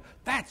time.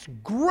 That's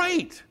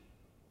great.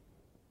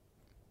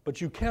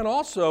 But you can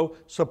also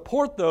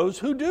support those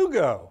who do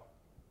go.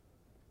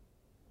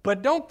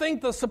 But don't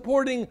think that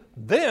supporting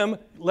them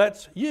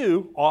lets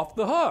you off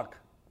the hook.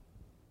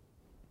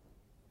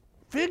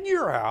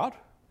 Figure out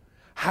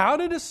how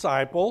to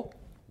disciple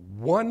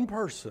one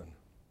person.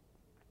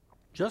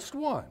 Just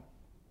one.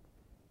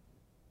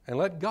 And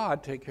let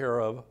God take care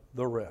of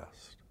the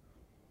rest.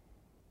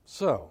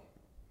 So,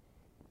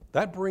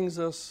 that brings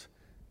us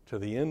to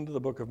the end of the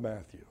book of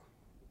Matthew.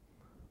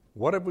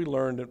 What have we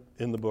learned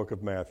in the book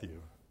of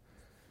Matthew?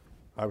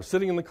 I was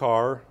sitting in the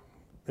car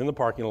in the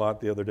parking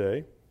lot the other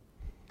day,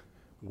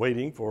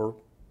 waiting for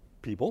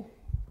people,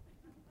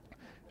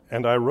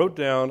 and I wrote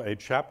down a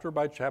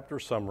chapter-by-chapter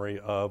summary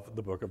of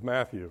the book of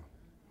Matthew.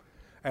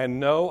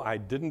 And no, I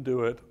didn't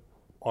do it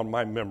on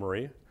my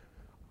memory.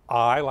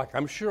 Like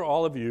I'm sure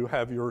all of you,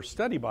 have your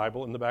study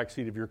Bible in the back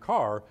seat of your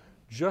car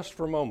just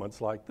for moments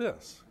like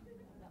this,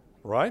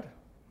 right?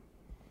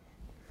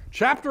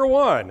 Chapter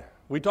 1,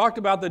 we talked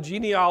about the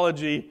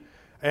genealogy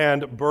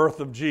and birth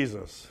of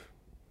Jesus.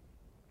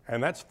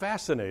 And that's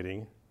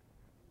fascinating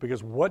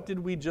because what did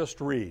we just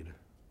read?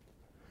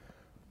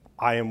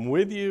 I am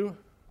with you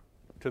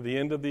to the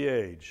end of the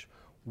age.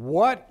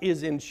 What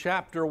is in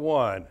chapter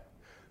 1?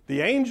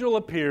 The angel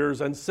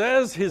appears and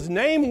says his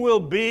name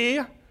will be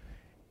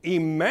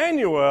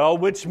Emmanuel,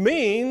 which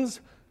means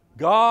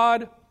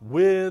God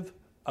with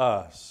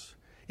us.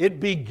 It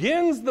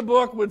begins the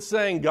book with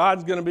saying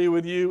God's going to be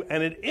with you,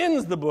 and it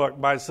ends the book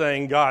by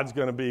saying God's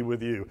going to be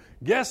with you.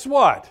 Guess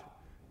what?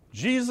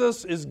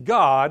 Jesus is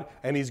God,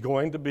 and he's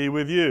going to be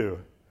with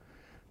you.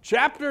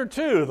 Chapter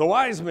 2, the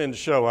wise men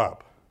show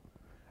up,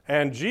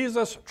 and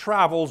Jesus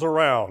travels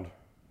around.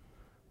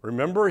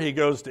 Remember, he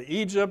goes to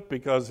Egypt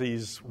because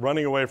he's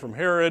running away from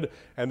Herod,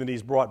 and then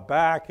he's brought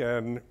back,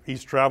 and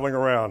he's traveling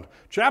around.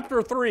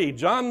 Chapter 3,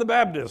 John the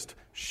Baptist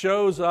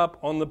shows up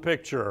on the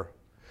picture.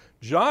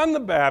 John the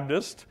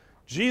Baptist,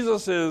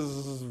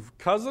 Jesus'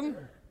 cousin,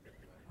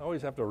 I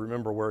always have to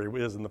remember where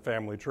he is in the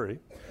family tree.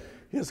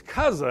 His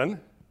cousin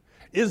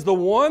is the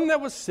one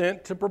that was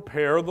sent to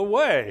prepare the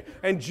way.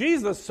 And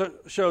Jesus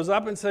shows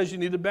up and says, you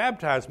need to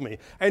baptize me.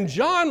 And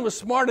John was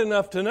smart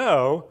enough to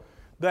know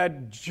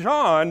that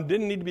John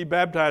didn't need to be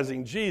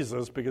baptizing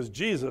Jesus because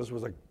Jesus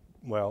was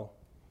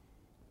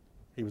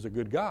he was a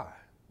good guy.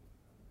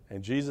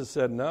 And Jesus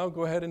said, no,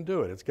 go ahead and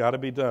do it. It's got to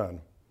be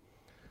done.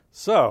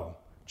 So,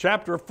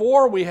 chapter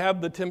 4, we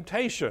have the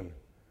temptation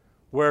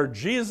where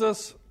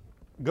Jesus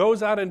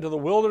goes out into the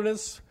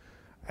wilderness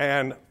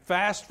and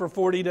fasts for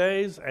 40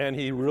 days, and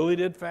he really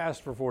did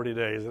fast for 40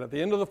 days. And at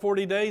the end of the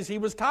 40 days, he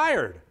was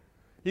tired.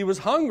 He was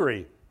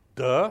hungry.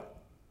 Duh.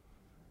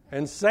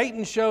 And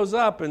Satan shows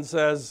up and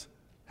says,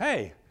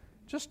 hey,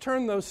 just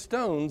turn those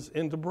stones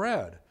into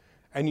bread.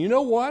 And you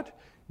know what?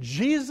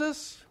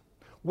 Jesus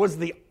was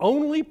the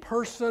only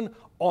person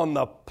on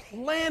the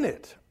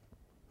planet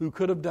who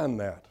could have done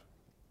that.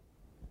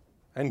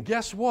 And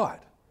guess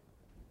what?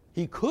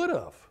 He could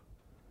have.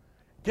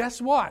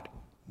 Guess what?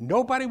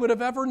 Nobody would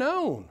have ever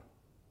known.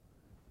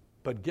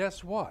 But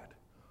guess what?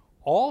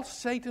 All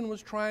Satan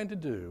was trying to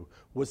do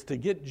was to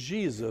get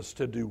Jesus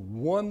to do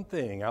one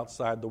thing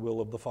outside the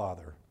will of the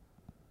Father.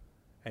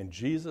 And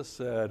Jesus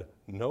said,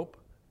 nope,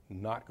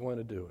 not going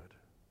to do it.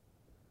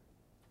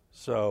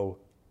 So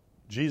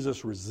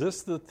Jesus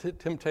resists the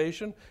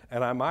temptation,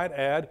 and I might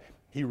add,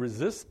 he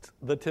resists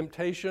the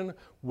temptation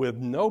with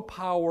no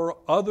power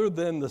other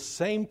than the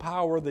same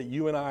power that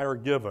you and I are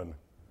given,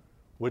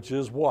 which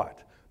is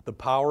what? The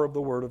power of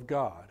the Word of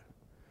God.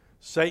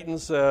 Satan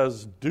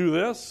says, do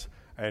this,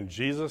 and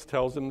Jesus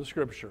tells him the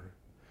Scripture.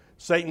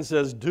 Satan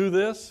says, do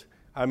this.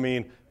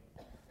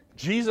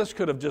 Jesus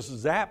could have just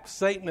zapped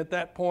Satan at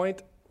that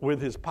point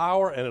with his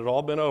power, and it had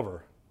all been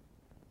over.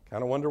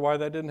 Kind of wonder why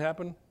that didn't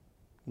happen?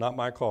 Not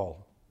my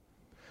call.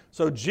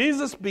 So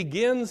Jesus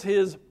begins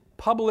his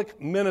public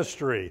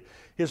ministry.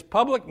 His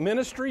public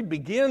ministry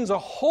begins a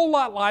whole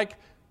lot like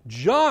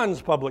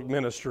John's public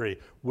ministry,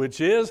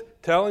 which is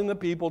telling the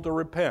people to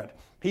repent.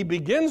 He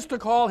begins to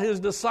call his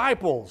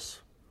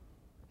disciples.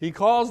 He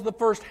calls the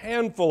first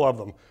handful of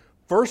them.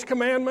 First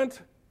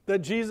commandment that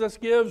Jesus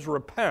gives,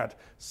 repent.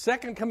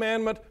 Second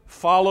commandment,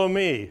 follow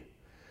me.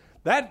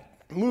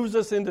 That moves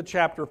us into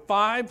chapter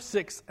 5,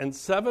 6, and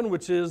 7,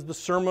 which is the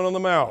Sermon on the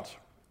Mount.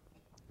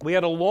 We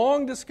had a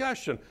long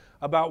discussion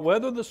about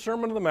whether the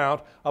Sermon on the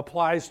Mount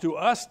applies to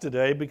us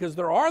today because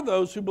there are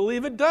those who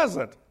believe it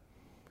doesn't.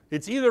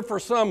 It's either for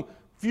some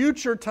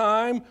future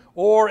time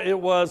or it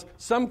was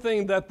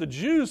something that the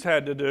Jews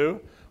had to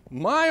do.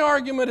 My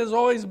argument has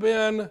always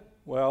been,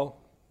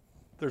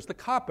 there's the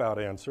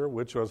cop-out answer,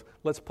 which was,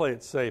 let's play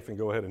it safe and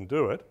go ahead and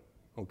do it,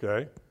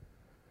 okay?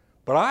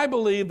 But I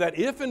believe that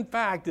if, in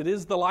fact, it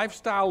is the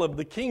lifestyle of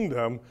the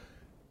kingdom,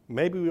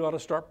 maybe we ought to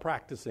start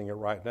practicing it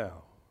right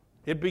now.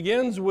 It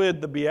begins with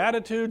the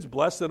Beatitudes.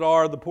 Blessed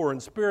are the poor in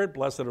spirit.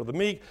 Blessed are the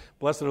meek.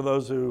 Blessed are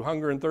those who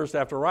hunger and thirst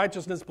after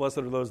righteousness. Blessed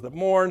are those that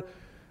mourn.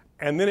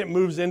 And then it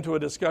moves into a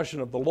discussion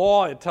of the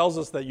law. It tells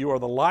us that you are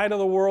the light of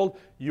the world.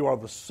 You are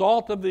the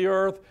salt of the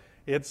earth.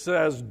 It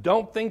says,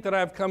 don't think that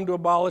I've come to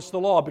abolish the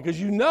law, because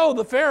you know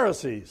the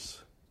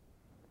Pharisees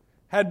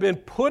had been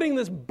putting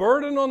this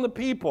burden on the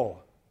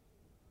people.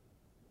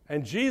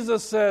 And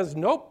Jesus says,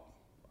 nope,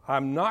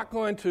 I'm not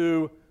going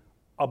to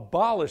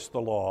abolish the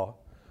law.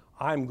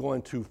 I'm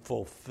going to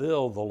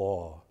fulfill the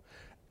law.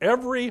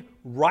 Every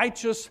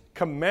righteous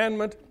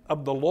commandment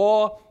of the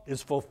law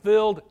is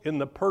fulfilled in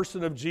the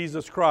person of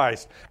Jesus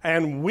Christ.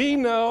 And we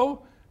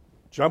know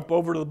Jump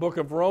over to the book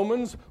of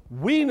Romans.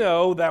 We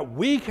know that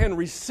we can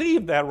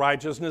receive that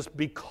righteousness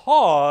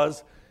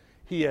because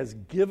he has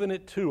given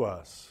it to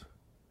us.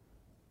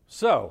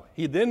 So,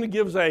 he then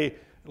gives a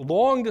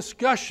long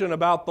discussion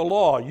about the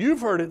law.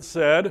 You've heard it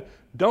said,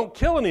 don't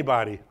kill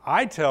anybody.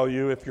 I tell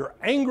you, if you're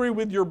angry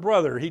with your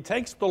brother, he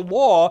takes the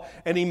law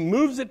and he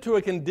moves it to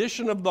a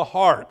condition of the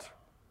heart.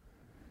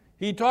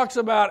 He talks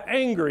about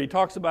anger. He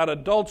talks about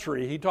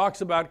adultery. He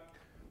talks about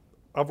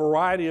a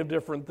variety of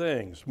different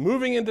things.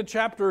 Moving into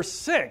chapter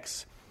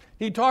 6,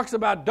 he talks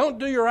about don't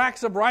do your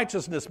acts of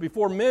righteousness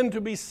before men to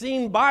be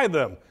seen by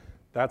them.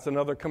 That's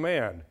another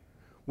command.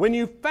 When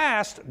you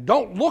fast,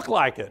 don't look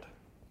like it.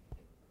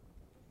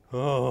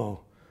 Oh,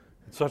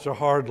 it's such a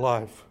hard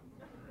life.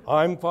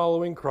 I'm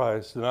following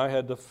Christ and I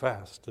had to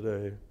fast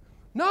today.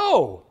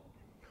 No!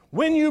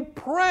 When you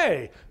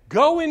pray,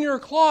 go in your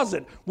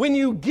closet. When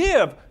you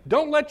give,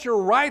 don't let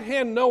your right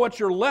hand know what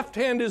your left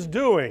hand is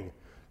doing.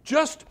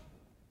 Just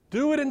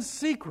do it in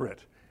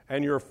secret,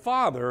 and your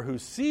Father, who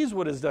sees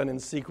what is done in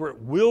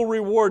secret, will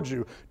reward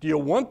you. Do you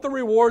want the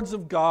rewards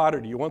of God,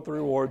 or do you want the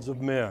rewards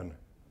of men?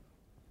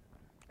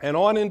 And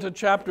on into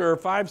chapter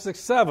 5, 6,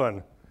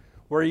 7,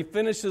 where he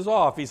finishes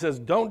off. He says,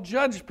 don't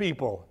judge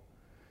people.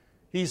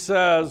 He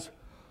says,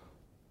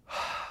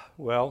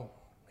 well,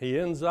 he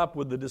ends up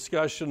with the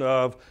discussion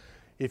of,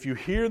 if you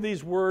hear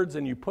these words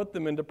and you put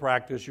them into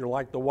practice, you're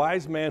like the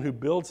wise man who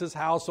builds his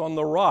house on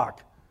the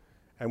rock.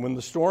 And when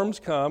the storms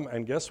come,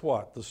 and guess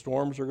what? The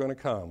storms are going to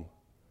come.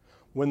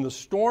 When the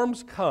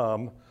storms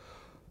come,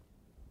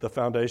 the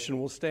foundation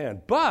will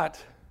stand.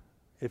 But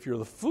if you're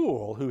the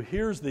fool who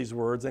hears these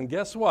words, and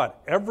guess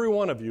what? Every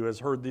one of you has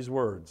heard these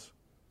words.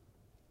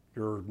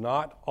 You're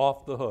not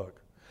off the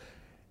hook.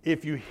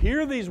 If you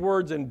hear these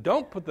words and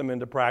don't put them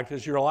into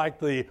practice, you're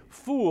like the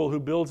fool who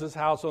builds his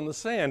house on the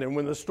sand. And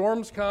when the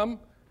storms come,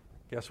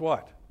 guess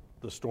what?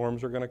 The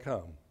storms are going to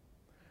come.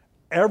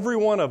 Every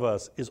one of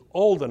us is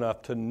old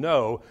enough to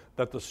know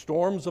that the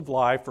storms of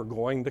life are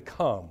going to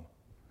come.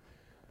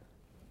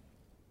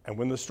 And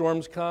when the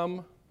storms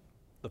come,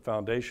 the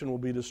foundation will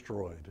be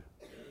destroyed.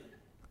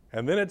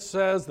 And then it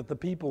says that the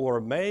people were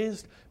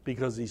amazed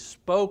because he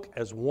spoke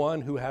as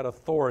one who had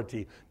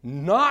authority,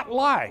 not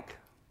like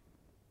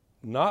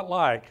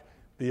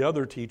the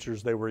other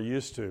teachers they were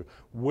used to.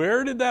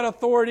 Where did that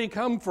authority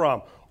come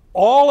from?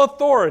 All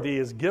authority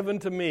is given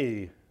to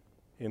me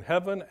in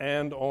heaven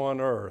and on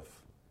earth.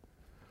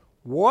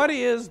 What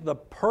is the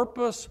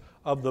purpose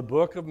of the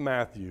book of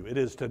Matthew? It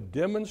is to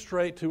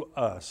demonstrate to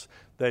us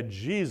that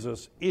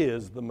Jesus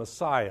is the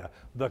Messiah,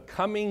 the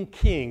coming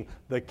King,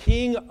 the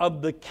King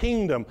of the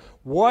kingdom.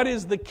 What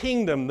is the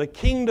kingdom? The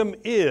kingdom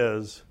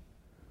is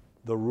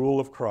the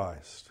rule of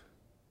Christ.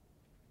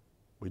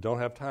 We don't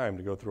have time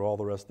to go through all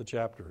the rest of the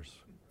chapters.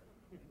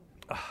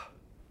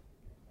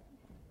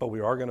 But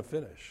we are going to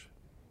finish.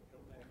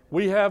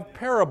 We have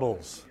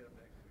parables.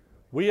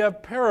 We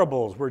have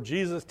parables where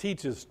Jesus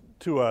teaches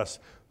to us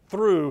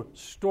through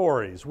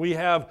stories. We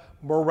have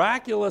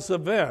miraculous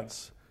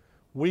events.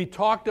 We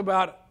talked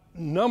about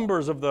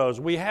numbers of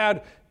those. We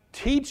had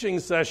teaching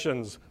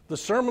sessions, the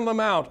Sermon on the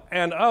Mount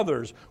and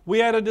others. We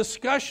had a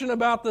discussion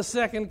about the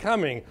second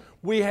coming.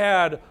 We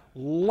had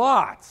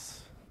lots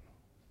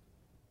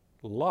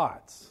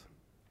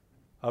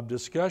of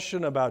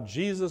discussion about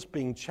Jesus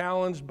being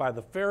challenged by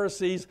the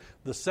Pharisees,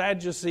 the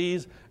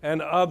Sadducees,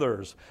 and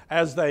others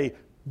as they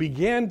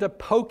began to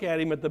poke at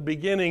him at the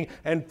beginning,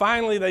 and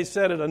finally they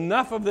said,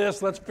 enough of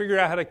this, let's figure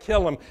out how to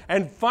kill him.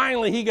 And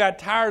finally he got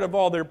tired of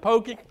all their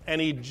poking,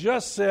 and he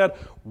just said,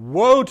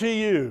 woe to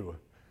you,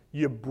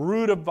 you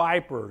brood of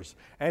vipers.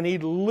 And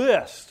he'd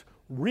list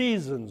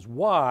reasons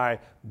why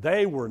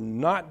they were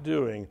not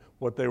doing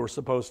what they were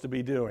supposed to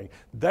be doing.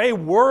 They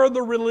were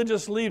the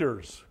religious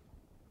leaders.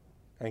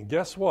 And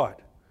guess what?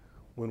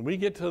 When we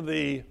get to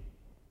the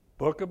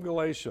book of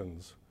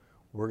Galatians,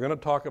 we're going to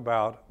talk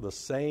about the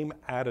same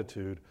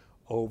attitude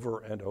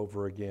over and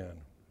over again.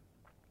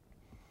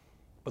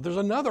 But there's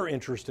another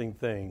interesting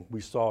thing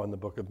we saw in the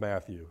book of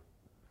Matthew.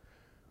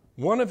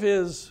 One of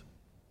his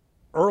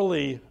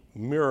early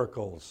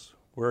miracles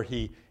where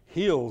he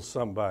heals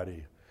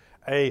somebody.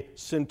 A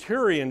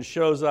centurion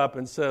shows up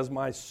and says,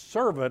 my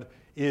servant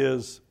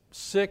is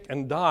sick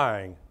and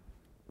dying.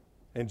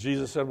 And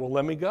Jesus said, well,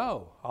 let me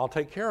go. I'll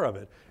take care of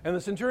it. And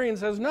the centurion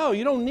says, no,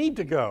 you don't need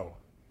to go.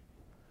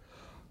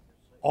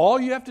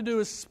 All you have to do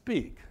is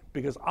speak,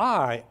 because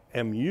I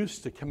am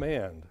used to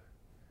command.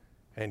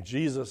 And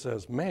Jesus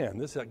says, man,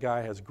 this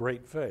guy has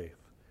great faith.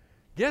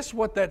 Guess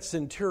what that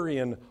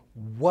centurion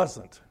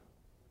wasn't?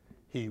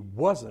 He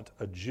wasn't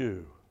a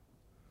Jew.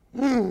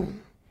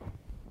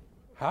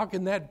 How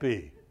can that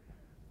be?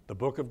 The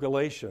book of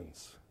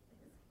Galatians.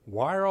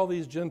 Why are all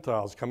these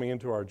Gentiles coming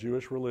into our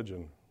Jewish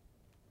religion?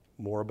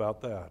 More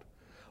about that.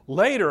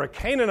 Later, a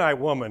Canaanite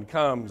woman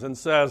comes and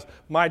says,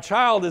 my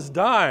child is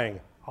dying.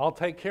 I'll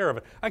take care of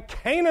it. A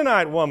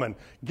Canaanite woman.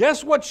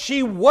 Guess what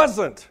she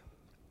wasn't?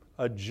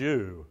 A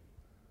Jew.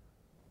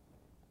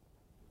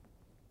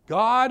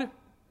 God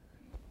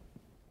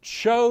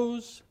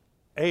chose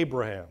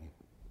Abraham.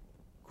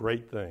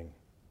 Great thing.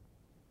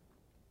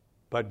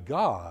 but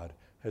God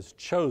has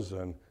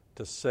chosen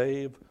to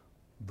save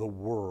the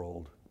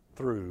world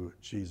through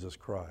Jesus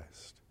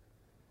Christ.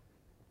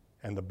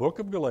 And the book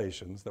of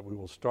Galatians, that we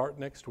will start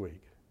next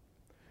week,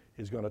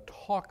 is going to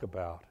talk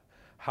about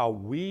how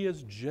we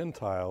as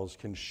Gentiles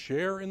can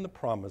share in the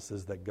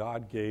promises that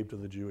God gave to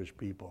the Jewish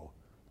people.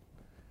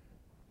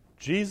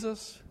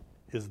 Jesus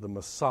is the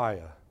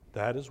Messiah.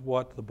 That is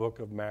what the book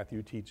of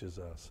Matthew teaches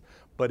us.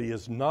 But he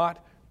is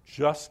not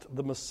just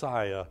the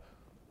Messiah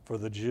for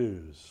the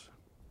Jews.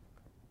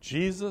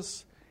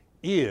 Jesus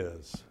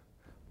is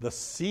the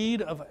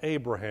seed of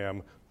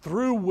Abraham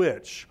through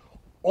which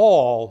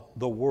all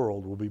the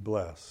world will be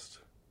blessed.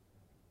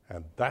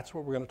 And that's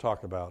what we're going to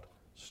talk about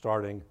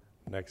starting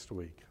next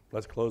week.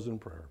 Let's close in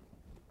prayer.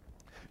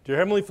 Dear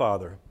Heavenly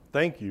Father,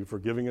 thank you for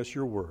giving us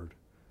your word.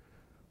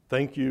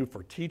 Thank you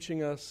for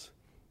teaching us.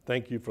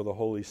 Thank you for the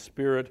Holy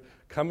Spirit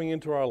coming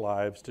into our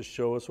lives to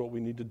show us what we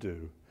need to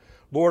do.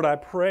 Lord, I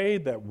pray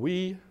that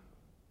we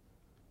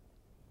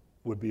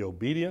would be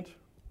obedient,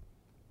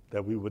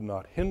 that we would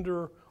not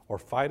hinder or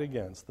fight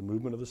against the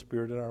movement of the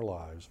Spirit in our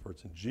lives. For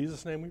it's in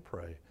Jesus' name we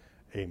pray.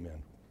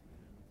 Amen.